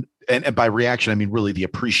reaction? And by reaction, I mean really the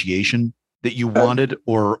appreciation that you wanted,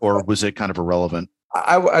 or was it kind of irrelevant?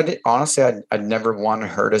 I honestly, I never wanted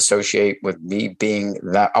her to associate with me being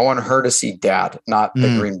that. I wanted her to see dad, not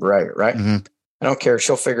the Green Beret, right? Mm-hmm. I don't care.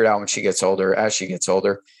 She'll figure it out when she gets older, as she gets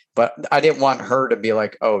older. But I didn't want her to be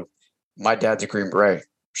like, oh, my dad's a Green Beret.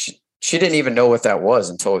 She didn't even know what that was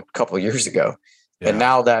until a couple of years ago. Yeah. And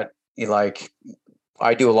now that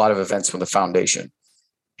I do a lot of events with the foundation,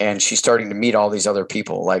 and she's starting to meet all these other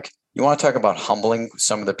people. Like, you want to talk about humbling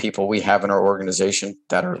some of the people we have in our organization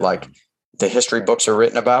that are like the history books are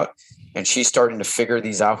written about. And she's starting to figure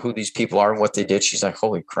these out, who these people are and what they did. She's like,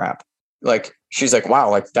 holy crap. Like, she's like, wow,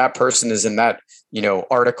 like that person is in that,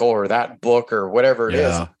 article or that book or whatever it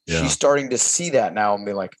is. Yeah. She's starting to see that now and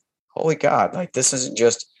be like, holy God, like this isn't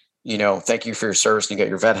just, thank you for your service and you got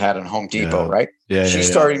your vet hat in Home Depot, right? Yeah. She's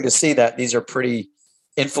starting to see that these are pretty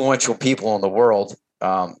influential people in the world.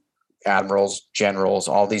 Admirals, generals,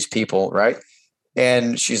 all these people, right?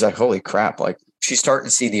 And she's like, holy crap. Like, she's starting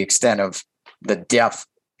to see the extent of the depth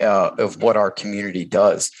of what our community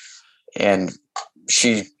does. And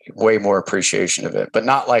she's way more appreciation of it, but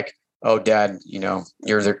not like, oh, dad,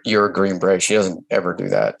 you're a Green Beret. She doesn't ever do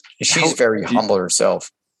that. She's very humble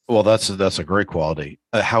herself. Well, that's a great quality.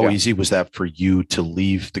 How easy was that for you to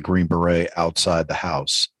leave the Green Beret outside the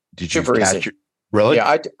house? Did you catch it? Really?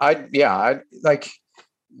 Yeah. I like,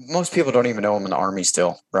 most people don't even know I'm in the Army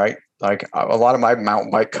still, right? Like a lot of my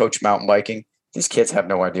mountain biking. These kids have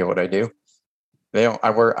no idea what I do. They don't.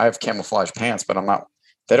 I have camouflage pants, but I'm not.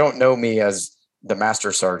 They don't know me as the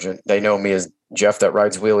master sergeant. They know me as Jeff that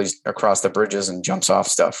rides wheelies across the bridges and jumps off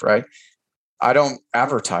stuff, right? I don't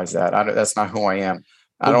advertise that. That's not who I am.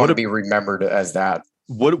 I don't want to be remembered as that.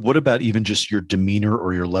 What about even just your demeanor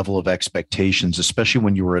or your level of expectations, especially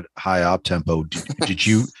when you were at high op tempo? Would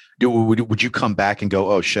you come back and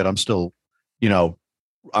go, oh shit, I'm still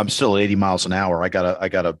at 80 miles an hour. I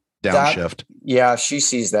gotta downshift. Yeah, she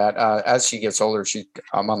sees that. As she gets older,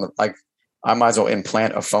 I might as well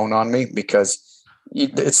implant a phone on me, because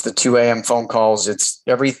it's the 2 a.m. phone calls. It's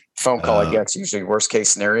every phone call I get. It's usually worst case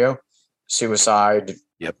scenario, suicide.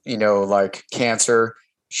 Yep. Like cancer.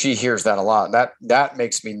 She hears that a lot. That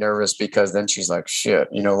makes me nervous, because then she's like, shit,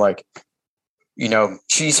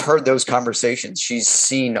 she's heard those conversations. She's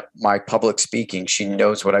seen my public speaking. She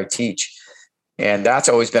knows what I teach. And that's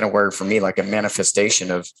always been a word for me, like a manifestation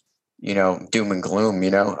of, doom and gloom.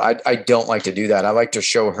 I don't like to do that. I like to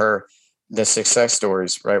show her the success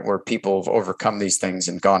stories, right? Where people have overcome these things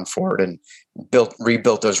and gone forward and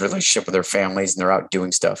rebuilt those relationships with their families, and they're out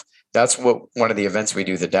doing stuff. That's what one of the events we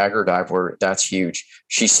do, the Dagger Dive, where that's huge.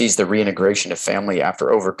 She sees the reintegration of family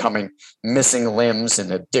after overcoming missing limbs and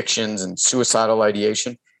addictions and suicidal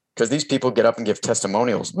ideation, because these people get up and give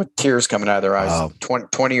testimonials with tears coming out of their eyes. Wow.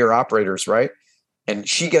 20-year operators, right? And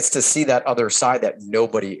she gets to see that other side that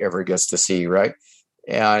nobody ever gets to see, right?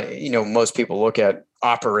 And, most people look at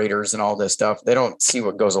operators and all this stuff. They don't see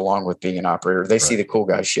what goes along with being an operator. They see the cool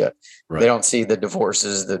guy shit. Right. They don't see the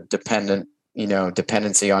divorces, the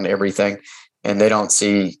dependency on everything. And they don't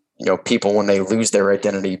see, people when they lose their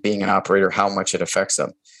identity being an operator, how much it affects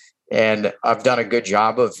them. And I've done a good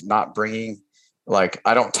job of not bringing,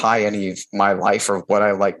 I don't tie any of my life or what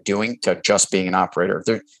I like doing to just being an operator.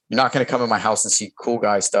 You're not going to come in my house and see cool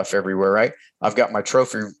guy stuff everywhere, right? I've got my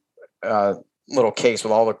trophy little case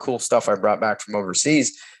with all the cool stuff I brought back from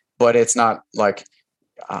overseas, but it's not like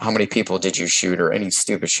how many people did you shoot or any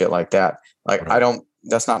stupid shit like that. Like, right.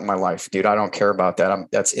 That's not in my life, dude. I don't care about that.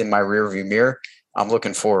 That's in my rear view mirror. I'm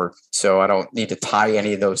looking forward. So I don't need to tie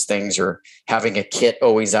any of those things or having a kit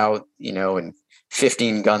always out, and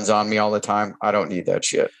 15 guns on me all the time. I don't need that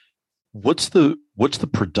shit. What's the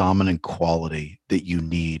predominant quality that you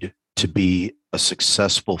need to be a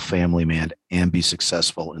successful family man and be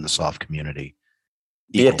successful in the SOF community?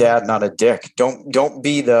 Be a dad, not a dick. Don't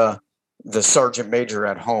be the sergeant major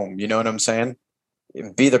at home. You know what I'm saying?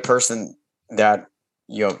 Be the person that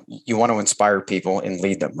you want to inspire people and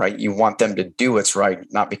lead them, right? You want them to do what's right,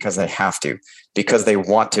 not because they have to, because they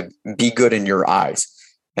want to be good in your eyes.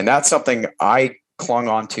 And that's something I clung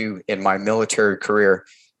on to in my military career.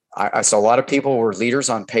 I saw a lot of people were leaders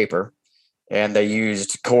on paper, and they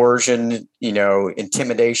used coercion,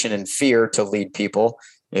 intimidation and fear to lead people.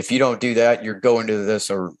 If you don't do that, you're going to this,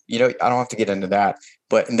 or, I don't have to get into that.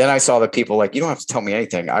 And then I saw the people like, you don't have to tell me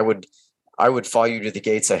anything. I would follow you to the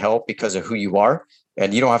gates of hell because of who you are.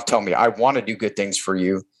 And you don't have to tell me. I want to do good things for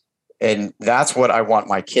you. And that's what I want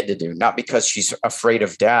my kid to do, not because she's afraid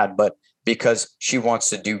of dad, but because she wants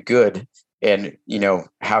to do good and,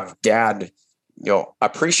 have dad,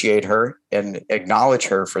 appreciate her and acknowledge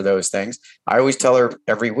her for those things. I always tell her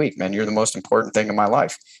every week, man, you're the most important thing in my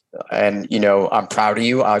life. And, I'm proud of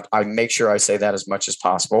you. I make sure I say that as much as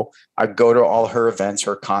possible. I go to all her events,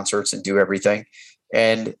 her concerts, and do everything.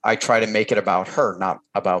 And I try to make it about her, not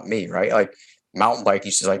about me, right? Like mountain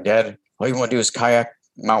biking, she's like, Dad, all you want to do is kayak,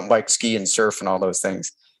 mountain bike, ski, and surf and all those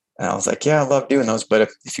things. And I was like, yeah, I love doing those. But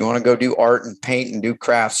if you want to go do art and paint and do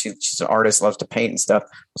crafts, she's an artist, loves to paint and stuff.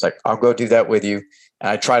 I was like, I'll go do that with you. And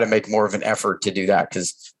I try to make more of an effort to do that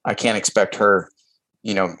because I can't expect her,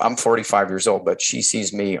 I'm 45 years old, but she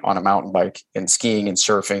sees me on a mountain bike and skiing and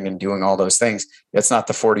surfing and doing all those things. It's not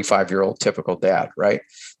the 45-year-old typical dad, right?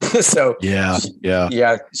 So yeah.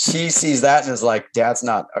 She sees that and is like, Dad's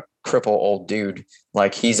not a cripple old dude.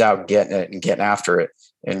 Like he's out getting it and getting after it.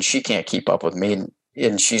 And she can't keep up with me.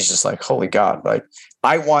 And she's just like, holy God, like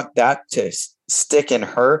I want that to stick in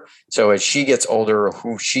her. So as she gets older,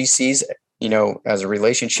 who she sees, as a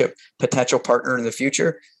relationship potential partner in the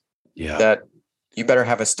future, that you better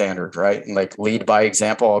have a standard, right? And like lead by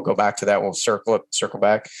example. I'll go back to that. We'll circle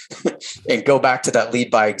back and go back to that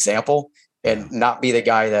lead by example and not be the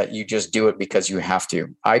guy that you just do it because you have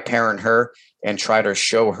to. I parent her and try to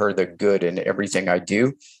show her the good in everything I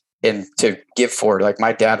do and to give forward. Like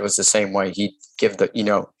my dad was the same way. He'd give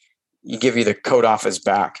he give you the coat off his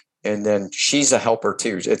back. And then she's a helper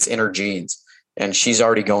too. It's in her genes. And she's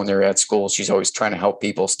already going there at school. She's always trying to help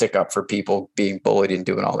people, stick up for people, being bullied and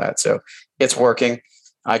doing all that. So it's working.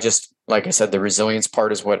 I just, like I said, the resilience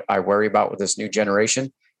part is what I worry about with this new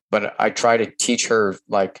generation. But I try to teach her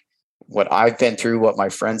like what I've been through, what my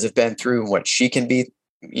friends have been through, and what she can be,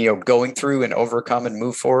 going through and overcome and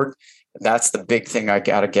move forward. That's the big thing I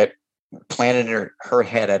got to get planted in her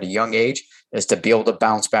head at a young age, is to be able to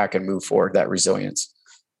bounce back and move forward, that resilience.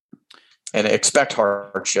 And expect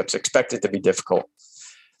hardships, expect it to be difficult.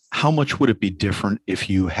 How much would it be different if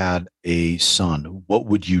you had a son? What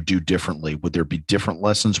would you do differently? Would there be different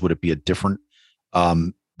lessons? Would it be a different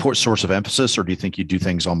source of emphasis, or do you think you do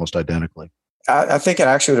things almost identically? I think it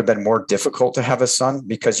actually would have been more difficult to have a son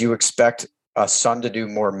because you expect a son to do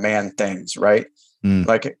more man things, right?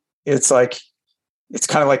 Like it's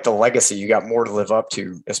kind of like the legacy. You got more to live up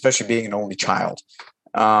to, especially being an only child.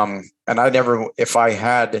 And I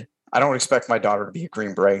don't expect my daughter to be a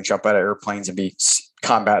Green Beret and jump out of airplanes and be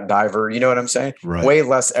combat diver. You know what I'm saying? Right. Way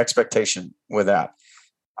less expectation with that.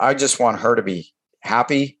 I just want her to be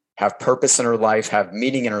happy, have purpose in her life, have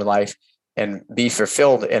meaning in her life, and be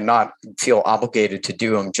fulfilled and not feel obligated to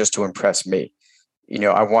do them just to impress me.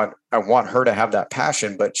 I want her to have that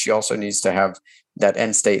passion, but she also needs to have that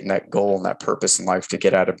end state and that goal and that purpose in life to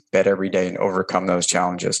get out of bed every day and overcome those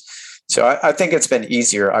challenges. So I think it's been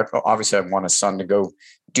easier. I want a son to go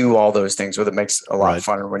do all those things with. It makes a lot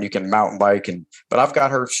funner when you can mountain bike. But I've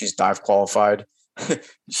got her, she's dive qualified.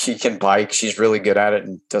 She can bike. She's really good at it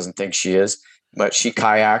and doesn't think she is, but she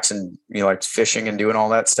kayaks and, like fishing and doing all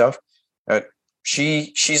that stuff.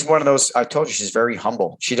 She's one of those, I told you, she's very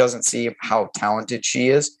humble. She doesn't see how talented she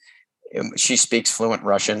is. She speaks fluent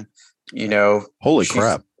Russian, Holy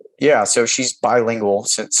crap. Yeah. So she's bilingual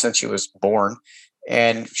since she was born.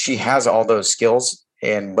 And she has all those skills,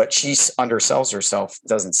 but she undersells herself,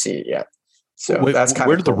 doesn't see it yet. So that's kind of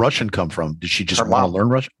where did the Russian come from? Did she just want to learn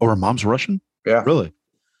Russian? Oh, her mom's Russian? Yeah. Really?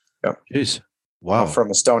 Yeah. Jeez. Wow. From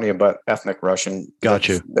Estonia, but ethnic Russian. Got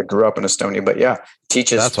you. That grew up in Estonia, but yeah,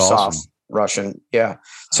 teaches soft Russian. Yeah.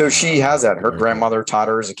 So she has that. Her grandmother taught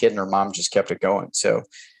her as a kid and her mom just kept it going. So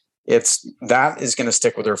that is going to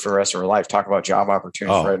stick with her for the rest of her life. Talk about job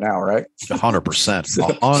opportunities right now, right? 100%.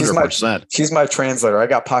 100%. She's my translator. I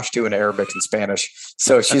got Pashto in Arabic and Spanish.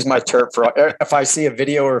 So she's my terp for, if I see a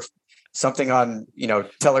video or something on,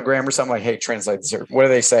 Telegram or something, like, hey, translate this. What are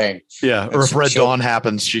they saying? Yeah. Or if Red Dawn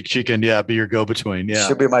happens, she can, be your go-between. Yeah.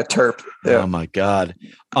 She'll be my terp. Yeah. Oh my God.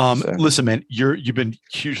 Listen, man, you've been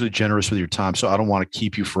hugely generous with your time, so I don't want to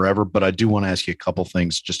keep you forever, but I do want to ask you a couple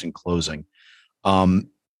things just in closing.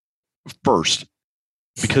 First,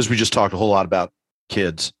 because we just talked a whole lot about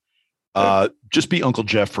kids, just be Uncle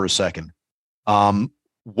Geoff for a second.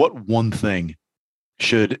 What one thing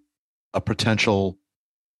should a potential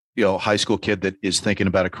high school kid that is thinking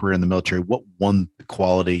about a career in the military, what one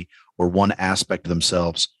quality or one aspect of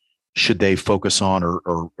themselves should they focus on,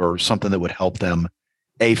 or something that would help them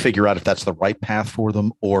figure out if that's the right path for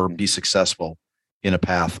them, or be successful in a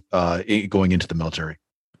path going into the military?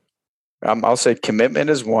 I'll say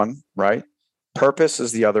commitment is one, right? Purpose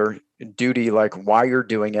is the other. Duty, like why you're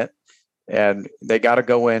doing it. And they got to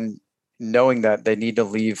go in knowing that they need to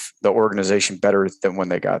leave the organization better than when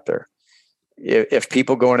they got there. If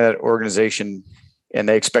people go into that organization and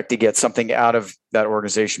they expect to get something out of that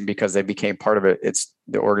organization because they became part of it,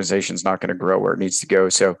 the organization's not going to grow where it needs to go.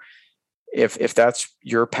 So if that's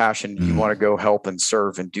your passion, you want to go help and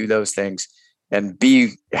serve and do those things, and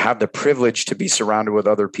have the privilege to be surrounded with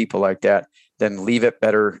other people like that, then leave it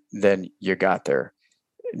better than you got there.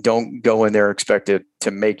 Don't go in there expect it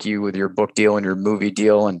to make you with your book deal and your movie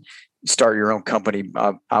deal and start your own company.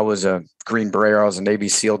 I was a Green Beret, I was a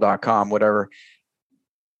NavySEAL.com, whatever.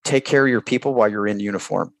 Take care of your people while you're in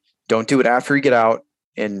uniform. Don't do it after you get out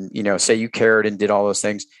and, say you cared and did all those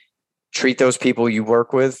things. Treat those people you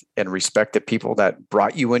work with and respect the people that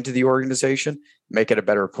brought you into the organization. Make it a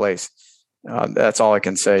better place. That's all I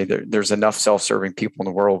can say. There's enough self-serving people in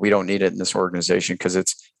the world. We don't need it in this organization because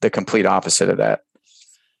it's the complete opposite of that.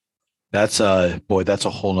 That's that's a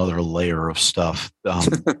whole nother layer of stuff.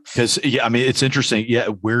 Because it's interesting. Yeah.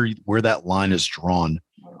 Where that line is drawn,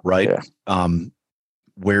 right? Yeah.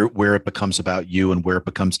 Where it becomes about you and where it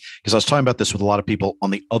becomes, because I was talking about this with a lot of people on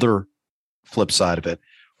the other flip side of it,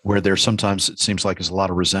 where there's sometimes, it seems like there's a lot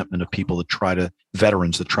of resentment of people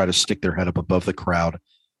veterans that try to stick their head up above the crowd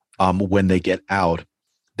when they get out,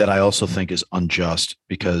 that I also think is unjust,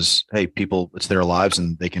 because, hey, people, it's their lives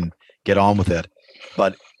and they can get on with it.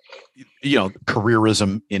 But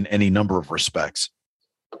careerism in any number of respects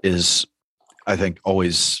is, I think,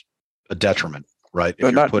 always a detriment, right?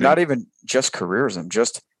 But not even just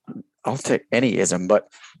careerism, I'll take any ism.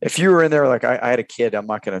 But if you were in there, like I had a kid, I'm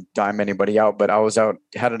not going to dime anybody out, but I was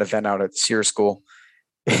had an event out at SEER school,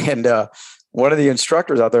 and one of the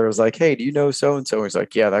instructors out there was like, hey, do you know so-and-so? He's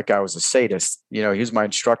like, yeah, that guy was a sadist. He was my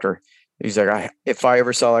instructor. He's like, if I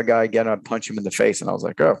ever saw that guy again, I'd punch him in the face. And I was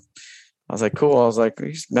like, oh. I was like, cool. I was like,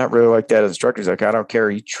 he's not really like that as instructor. He's like, I don't care.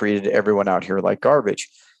 He treated everyone out here like garbage.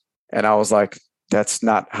 And I was like, that's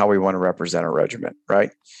not how we want to represent a regiment,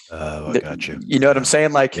 right? I got you. You know what I'm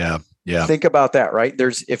saying? Like, yeah. Think about that, right?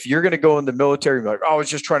 If you're going to go in the military and be like, oh, I was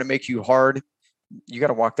just trying to make you hard, you got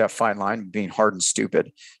to walk that fine line being hard and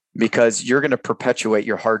stupid, because you're going to perpetuate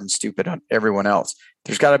your hard and stupid on everyone else.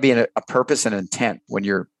 There's got to be a purpose and intent when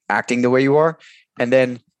you're acting the way you are. And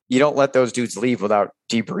then you don't let those dudes leave without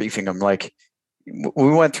debriefing them. Like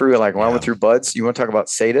we went through, when I went through BUDS, you want to talk about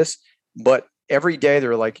sadists, but every day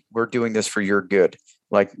they're like, we're doing this for your good.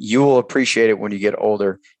 Like, you will appreciate it when you get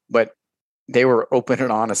older, but they were open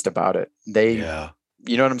and honest about it. You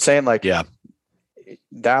know what I'm saying? Like,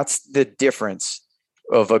 that's the difference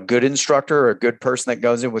of a good instructor or a good person that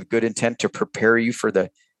goes in with good intent to prepare you for the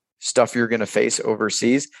stuff you're going to face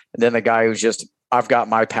overseas. And then the guy who's just, I've got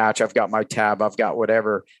my patch, I've got my tab, I've got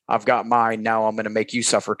whatever, I've got mine. Now I'm going to make you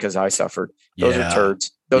suffer because I suffered. Those are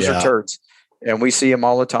turds. Those are turds. And we see them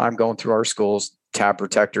all the time going through our schools, tab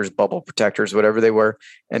protectors, bubble protectors, whatever they were.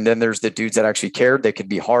 And then there's the dudes that actually cared. They could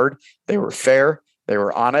be hard. They were fair. They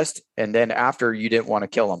were honest. And then after, you didn't want to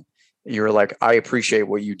kill them. You were like, I appreciate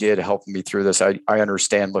what you did helping me through this. I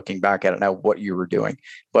understand looking back at it now what you were doing.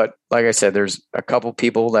 But like I said, there's a couple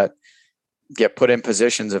people that get put in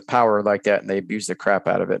positions of power like that and they abuse the crap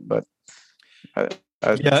out of it. But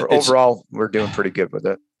overall, we're doing pretty good with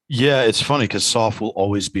it. Yeah, it's funny because SOF will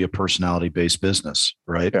always be a personality-based business,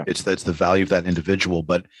 right? Yeah. It's the value of that individual,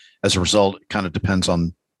 but as a result, it kind of depends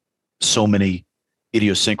on so many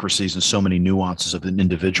idiosyncrasies and so many nuances of an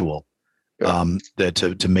individual that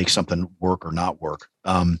to make something work or not work.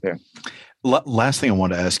 Last thing I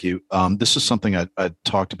want to ask you, this is something I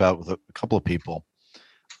talked about with a couple of people.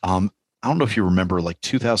 I don't know if you remember, like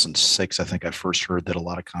 2006, I think I first heard that a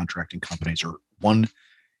lot of contracting companies, or one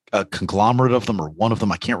a conglomerate of them, or one of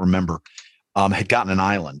them, I can't remember, had gotten an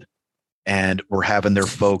island and were having their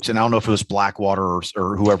folks, and I don't know if it was Blackwater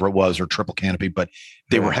or whoever it was, or Triple Canopy, but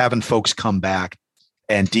they were having folks come back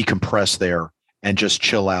and decompress there and just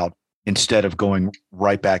chill out instead of going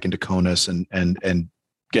right back into CONUS and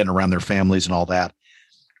getting around their families and all that.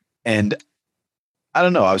 And I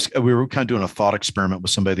don't know, we were kind of doing a thought experiment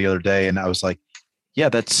with somebody the other day, and I was like, yeah,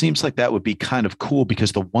 that seems like that would be kind of cool,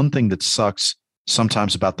 because the one thing that sucks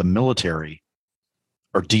sometimes about the military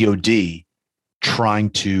or DOD trying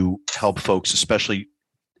to help folks, especially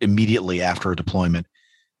immediately after a deployment,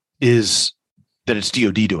 is that it's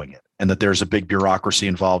DOD doing it, and that there's a big bureaucracy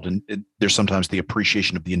involved, and there's sometimes the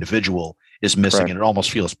appreciation of the individual is missing, and it almost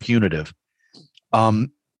feels punitive.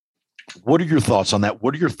 What are your thoughts on that?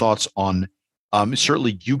 What are your thoughts on,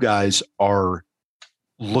 certainly you guys are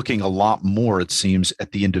looking a lot more, it seems,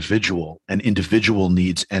 at the individual and individual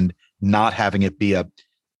needs, and not having it be a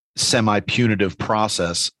semi-punitive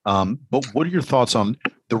process. But what are your thoughts on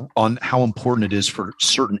how important it is for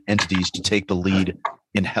certain entities to take the lead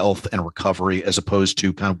in health and recovery, as opposed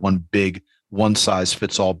to kind of one big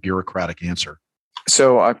one-size-fits-all bureaucratic answer?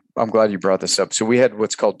 So I'm glad you brought this up. So we had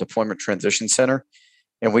what's called Deployment Transition Center,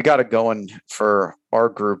 and we got it going for our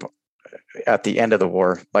group at the end of the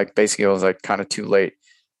war. Like, basically, it was like kind of too late.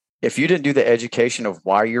 If you didn't do the education of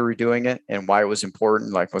why you were doing it and why it was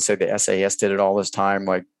important, like let's say the SAS did it all this time,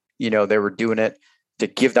 like, they were doing it to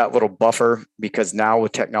give that little buffer, because now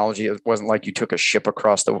with technology, it wasn't like you took a ship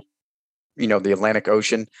across the Atlantic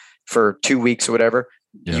Ocean for 2 weeks or whatever.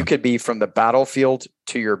 Yeah. You could be from the battlefield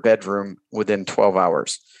to your bedroom within 12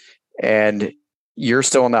 hours. And you're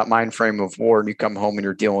still in that mind frame of war, and you come home and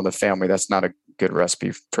you're dealing with a family. That's not a good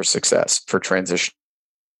recipe for success for transition.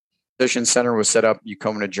 Transition Center was set up. You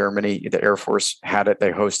come into Germany, the Air Force had it,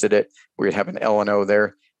 they hosted it. We'd have an LNO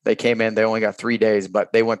there. They came in, they only got 3 days,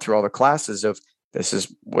 but they went through all the classes of, this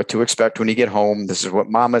is what to expect when you get home. This is what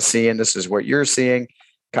mama's seeing. This is what you're seeing.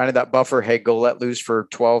 Kind of that buffer. Hey, go let loose for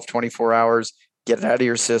 12, 24 hours, get it out of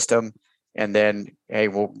your system. And then, hey,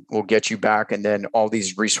 we'll get you back. And then all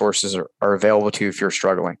these resources are available to you if you're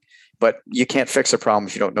struggling. But you can't fix a problem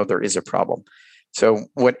if you don't know there is a problem. So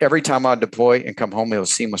every time I'd deploy and come home, it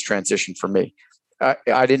was seamless transition for me.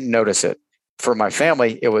 I didn't notice it. For my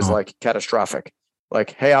family, it was like catastrophic.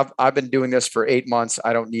 Like, hey, I've been doing this for 8 months.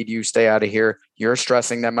 I don't need you. Stay out of here. You're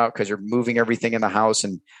stressing them out because you're moving everything in the house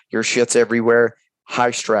and your shit's everywhere.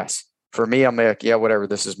 High stress. For me, I'm like, yeah, whatever.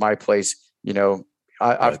 This is my place.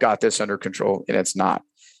 I've got this under control, and it's not.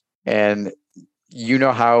 And you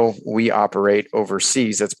know how we operate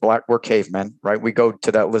overseas. We're cavemen, right? We go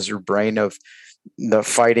to that lizard brain of the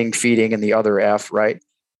fighting, feeding, and the other F, right?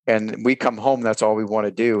 And we come home, that's all we want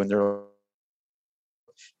to do. And they're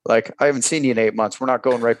like, I haven't seen you in 8 months. We're not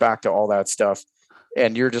going right back to all that stuff.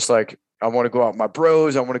 And you're just like, I want to go out with my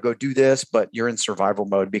bros. I want to go do this, but you're in survival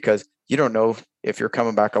mode because you don't know if you're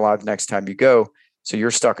coming back alive next time you go. So you're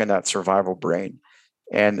stuck in that survival brain.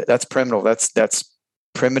 And that's primitive. That's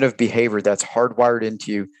primitive behavior that's hardwired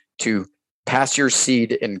into you to pass your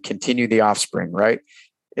seed and continue the offspring, right?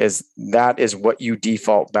 That is what you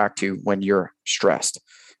default back to when you're stressed.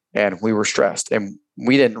 And we were stressed, and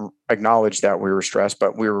we didn't acknowledge that we were stressed,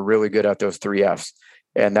 but we were really good at those 3 F's.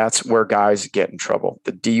 And that's where guys get in trouble.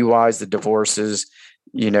 The DUIs, the divorces,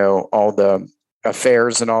 all the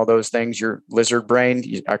affairs and all those things, your lizard brain,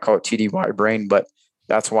 I call it TDY brain, but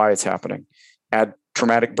that's why it's happening. Add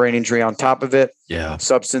traumatic brain injury on top of it. Yeah.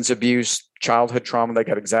 Substance abuse, childhood trauma that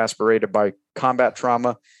got exacerbated by combat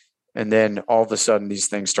trauma. And then all of a sudden these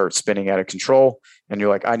things start spinning out of control. And you're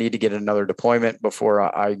like, I need to get another deployment before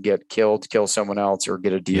I get killed, kill someone else, or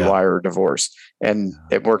get a DUI or a divorce. And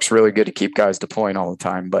it works really good to keep guys deploying all the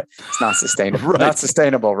time, but it's not sustainable. Right. Not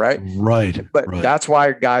sustainable, right? Right. But that's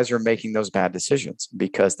why guys are making those bad decisions,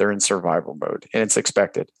 because they're in survival mode, and it's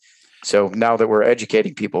expected. So now that we're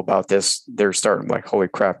educating people about this, they're starting like, holy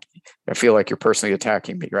crap, I feel like you're personally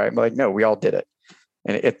attacking me, right? I'm like, no, we all did it.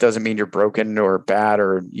 And it doesn't mean you're broken or bad,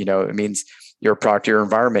 or, it means you're a product of your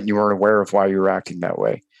environment and you weren't aware of why you were acting that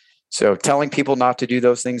way. So telling people not to do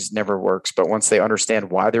those things never works. But once they understand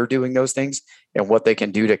why they're doing those things and what they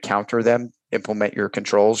can do to counter them, implement your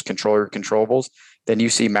controls, control your controllables, then you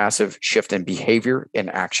see massive shift in behavior and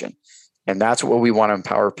action. And that's what we want to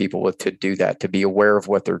empower people with, to do that, to be aware of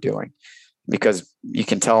what they're doing. Because you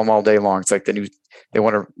can tell them all day long, it's like they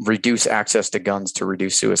want to reduce access to guns to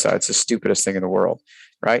reduce suicide. It's the stupidest thing in the world,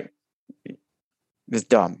 right? It's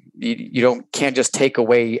dumb. You can't just take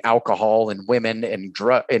away alcohol and women and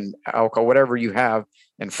drug and alcohol, whatever you have,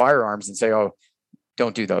 and firearms, and say, oh,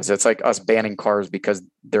 don't do those. It's like us banning cars because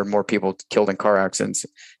there are more people killed in car accidents.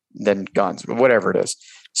 than guns, whatever it is.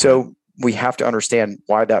 So we have to understand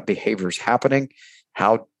why that behavior is happening,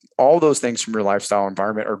 how all those things from your lifestyle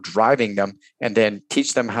environment are driving them, and then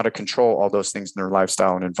teach them how to control all those things in their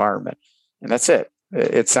lifestyle and environment. And that's it.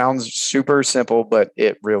 It sounds super simple, but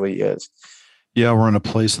it really is. Yeah, we're in a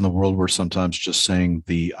place in the world where sometimes just saying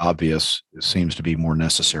the obvious seems to be more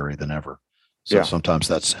necessary than ever. So sometimes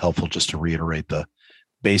that's helpful just to reiterate the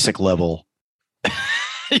basic level,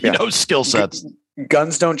 skill sets.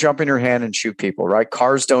 Guns don't jump in your hand and shoot people, right?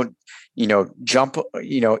 Cars don't, jump,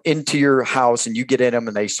 into your house and you get in them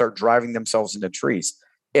and they start driving themselves into trees.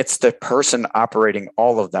 It's the person operating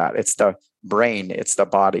all of that. It's the brain, it's the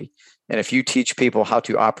body. And if you teach people how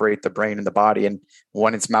to operate the brain and the body, and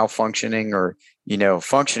when it's malfunctioning or,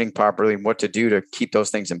 functioning properly and what to do to keep those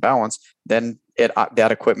things in balance, then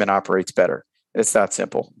that equipment operates better. It's that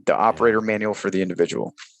simple. The operator manual for the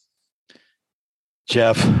individual.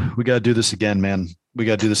 Geoff, we got to do this again, man. We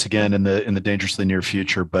got to do this again in the dangerously near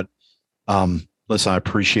future. But listen, I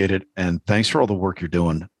appreciate it. And thanks for all the work you're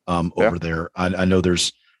doing over there. I know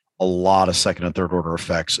there's a lot of second and third order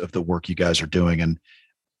effects of the work you guys are doing. And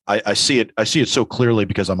I see it so clearly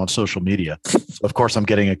because I'm on social media. So of course, I'm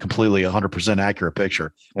getting a completely 100% accurate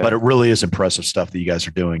picture, but it really is impressive stuff that you guys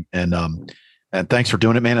are doing. And thanks for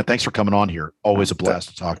doing it, man. And thanks for coming on here. Always a blast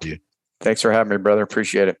to talk to you. Thanks for having me, brother.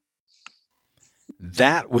 Appreciate it.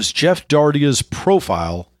 That was Geoff Dardia's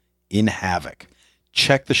profile in Havok.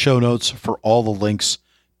 Check the show notes for all the links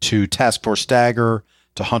to Task Force Dagger,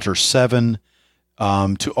 to Hunter 7,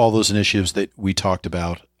 to all those initiatives that we talked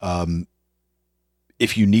about.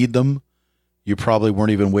 If you need them, you probably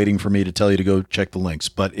weren't even waiting for me to tell you to go check the links.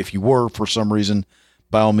 But if you were for some reason,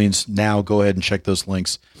 by all means, now go ahead and check those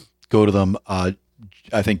links. Go to them. I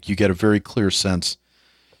think you get a very clear sense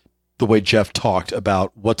the way Geoff talked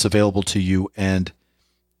about what's available to you and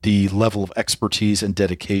the level of expertise and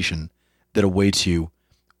dedication that awaits you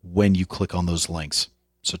when you click on those links.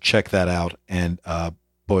 So check that out. And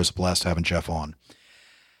boy, it's a blast having Geoff on.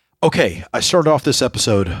 Okay, I started off this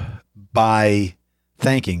episode by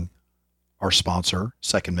thanking our sponsor,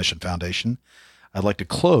 Second Mission Foundation. I'd like to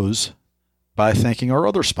close by thanking our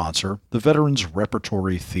other sponsor, the Veterans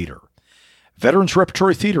Repertory Theater. Veterans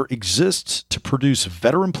Repertory Theater exists to produce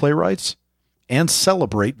veteran playwrights and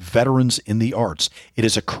celebrate veterans in the arts. It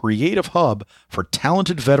is a creative hub for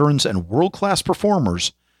talented veterans and world-class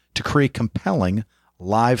performers to create compelling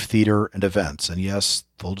live theater and events. And yes,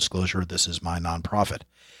 full disclosure, this is my nonprofit.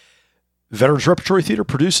 Veterans Repertory Theater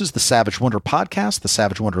produces the Savage Wonder podcast, the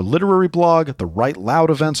Savage Wonder literary blog, the Write Loud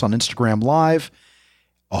events on Instagram Live,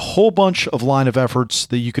 a whole bunch of line of efforts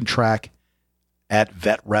that you can track at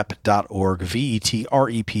vetrep.org,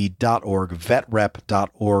 vetrep.org,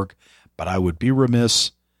 vetrep.org. But I would be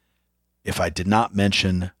remiss if I did not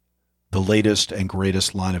mention the latest and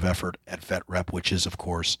greatest line of effort at VetRep, which is, of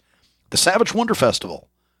course, the Savage Wonder Festival,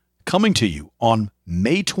 coming to you on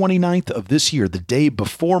May 29th of this year, the day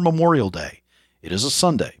before Memorial Day. It is a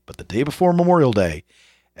Sunday, but the day before Memorial Day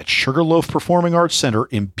at Sugarloaf Performing Arts Center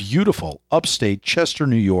in beautiful upstate Chester,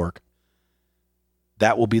 New York.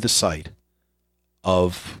 That will be the site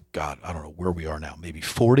of, God, I don't know where we are now, maybe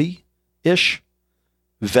 40-ish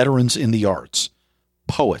veterans in the arts,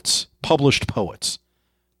 poets, published poets,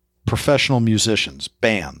 professional musicians,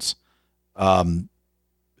 bands,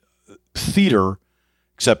 theater,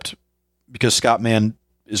 except because Scott Mann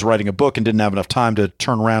is writing a book and didn't have enough time to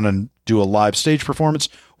turn around and do a live stage performance,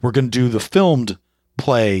 we're going to do the filmed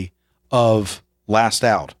play of Last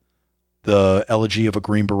Out, the Elegy of a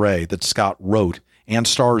Green Beret that Scott wrote and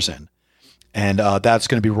stars in. And that's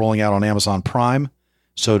going to be rolling out on Amazon Prime.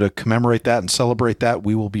 So to commemorate that and celebrate that,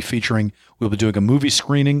 we'll be doing a movie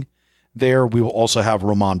screening there. We will also have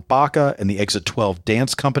Roman Baca and the Exit 12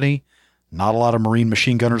 Dance Company. Not a lot of Marine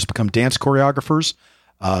machine gunners become dance choreographers,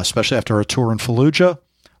 especially after a tour in Fallujah.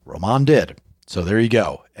 Roman did. So there you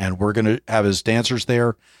go. And we're going to have his dancers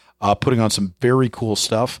there putting on some very cool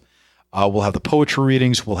stuff. We'll have the poetry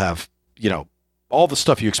readings. We'll have, all the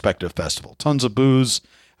stuff you expect at a festival. Tons of booze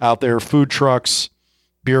out there, food trucks,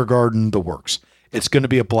 beer garden, the works. It's going to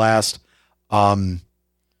be a blast. I'm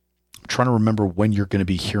trying to remember when you're going to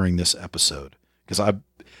be hearing this episode. Because if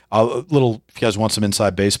you guys want some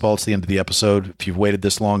inside baseball, it's the end of the episode. If you've waited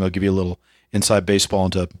this long, I'll give you a little inside baseball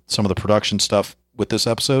into some of the production stuff with this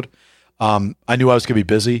episode. I knew I was going to be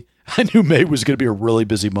busy. I knew May was going to be a really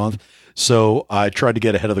busy month. So I tried to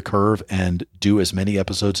get ahead of the curve and do as many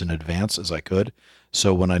episodes in advance as I could.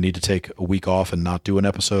 So when I need to take a week off and not do an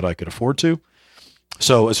episode, I could afford to.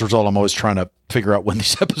 So as a result, I'm always trying to figure out when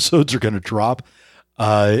these episodes are going to drop.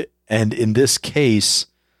 And in this case,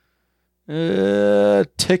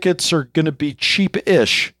 tickets are going to be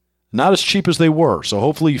cheap-ish Not as cheap as they were. So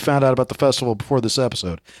hopefully you found out about the festival before this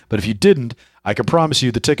episode. But if you didn't, I can promise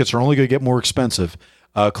you the tickets are only going to get more expensive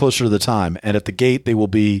closer to the time. And at the gate, they will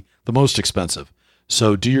be the most expensive.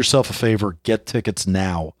 So do yourself a favor, get tickets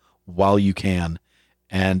now while you can.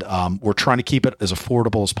 And we're trying to keep it as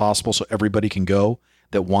affordable as possible so everybody can go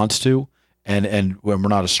that wants to. And when we're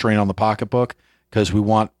not a strain on the pocketbook, because we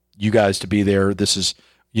want you guys to be there. This is,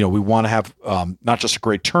 we want to have not just a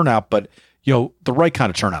great turnout, but, the right kind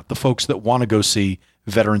of turnout, the folks that want to go see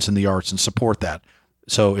veterans in the arts and support that.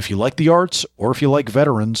 So if you like the arts or if you like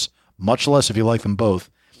veterans, much less if you like them both,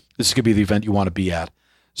 this could be the event you want to be at.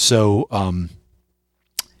 So,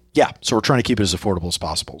 so we're trying to keep it as affordable as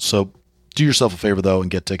possible. So do yourself a favor, though, and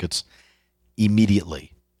get tickets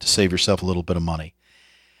immediately to save yourself a little bit of money.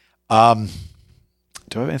 Do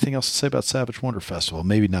I have anything else to say about Savage Wonder Festival?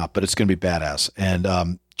 Maybe not, but it's going to be badass.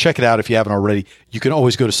 And check it out if you haven't already. You can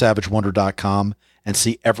always go to savagewonder.com and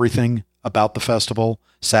see everything about the festival.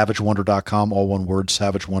 savagewonder.com, all one word,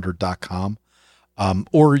 savagewonder.com.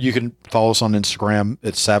 Or you can follow us on Instagram.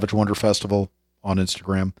 It's Savage Wonder Festival on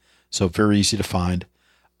Instagram. So very easy to find.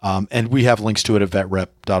 And we have links to it at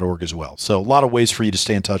vetrep.org as well. So a lot of ways for you to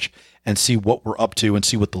stay in touch and see what we're up to and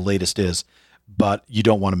see what the latest is. But you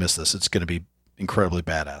don't want to miss this. It's going to be incredibly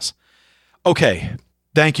badass. Okay.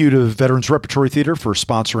 Thank you to Veterans Repertory Theater for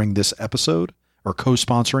sponsoring this episode, or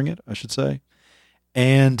co-sponsoring it, I should say.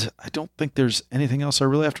 And I don't think there's anything else I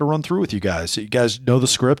really have to run through with you guys. So you guys know the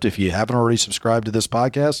script. If you haven't already subscribed to this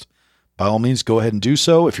podcast, by all means, go ahead and do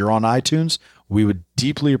so. If you're on iTunes, we would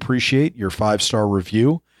deeply appreciate your 5-star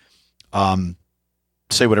review.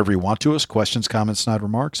 Say whatever you want to us, questions, comments, snide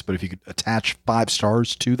remarks. But if you could attach 5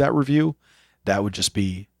 stars to that review, that would just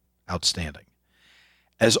be outstanding.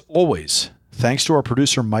 As always, thanks to our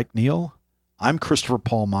producer, Mike Neal. I'm Christopher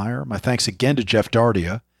Paul Meyer. My thanks again to Geoff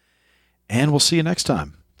Dardia. And we'll see you next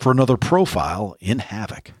time for another profile in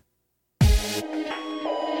Havok.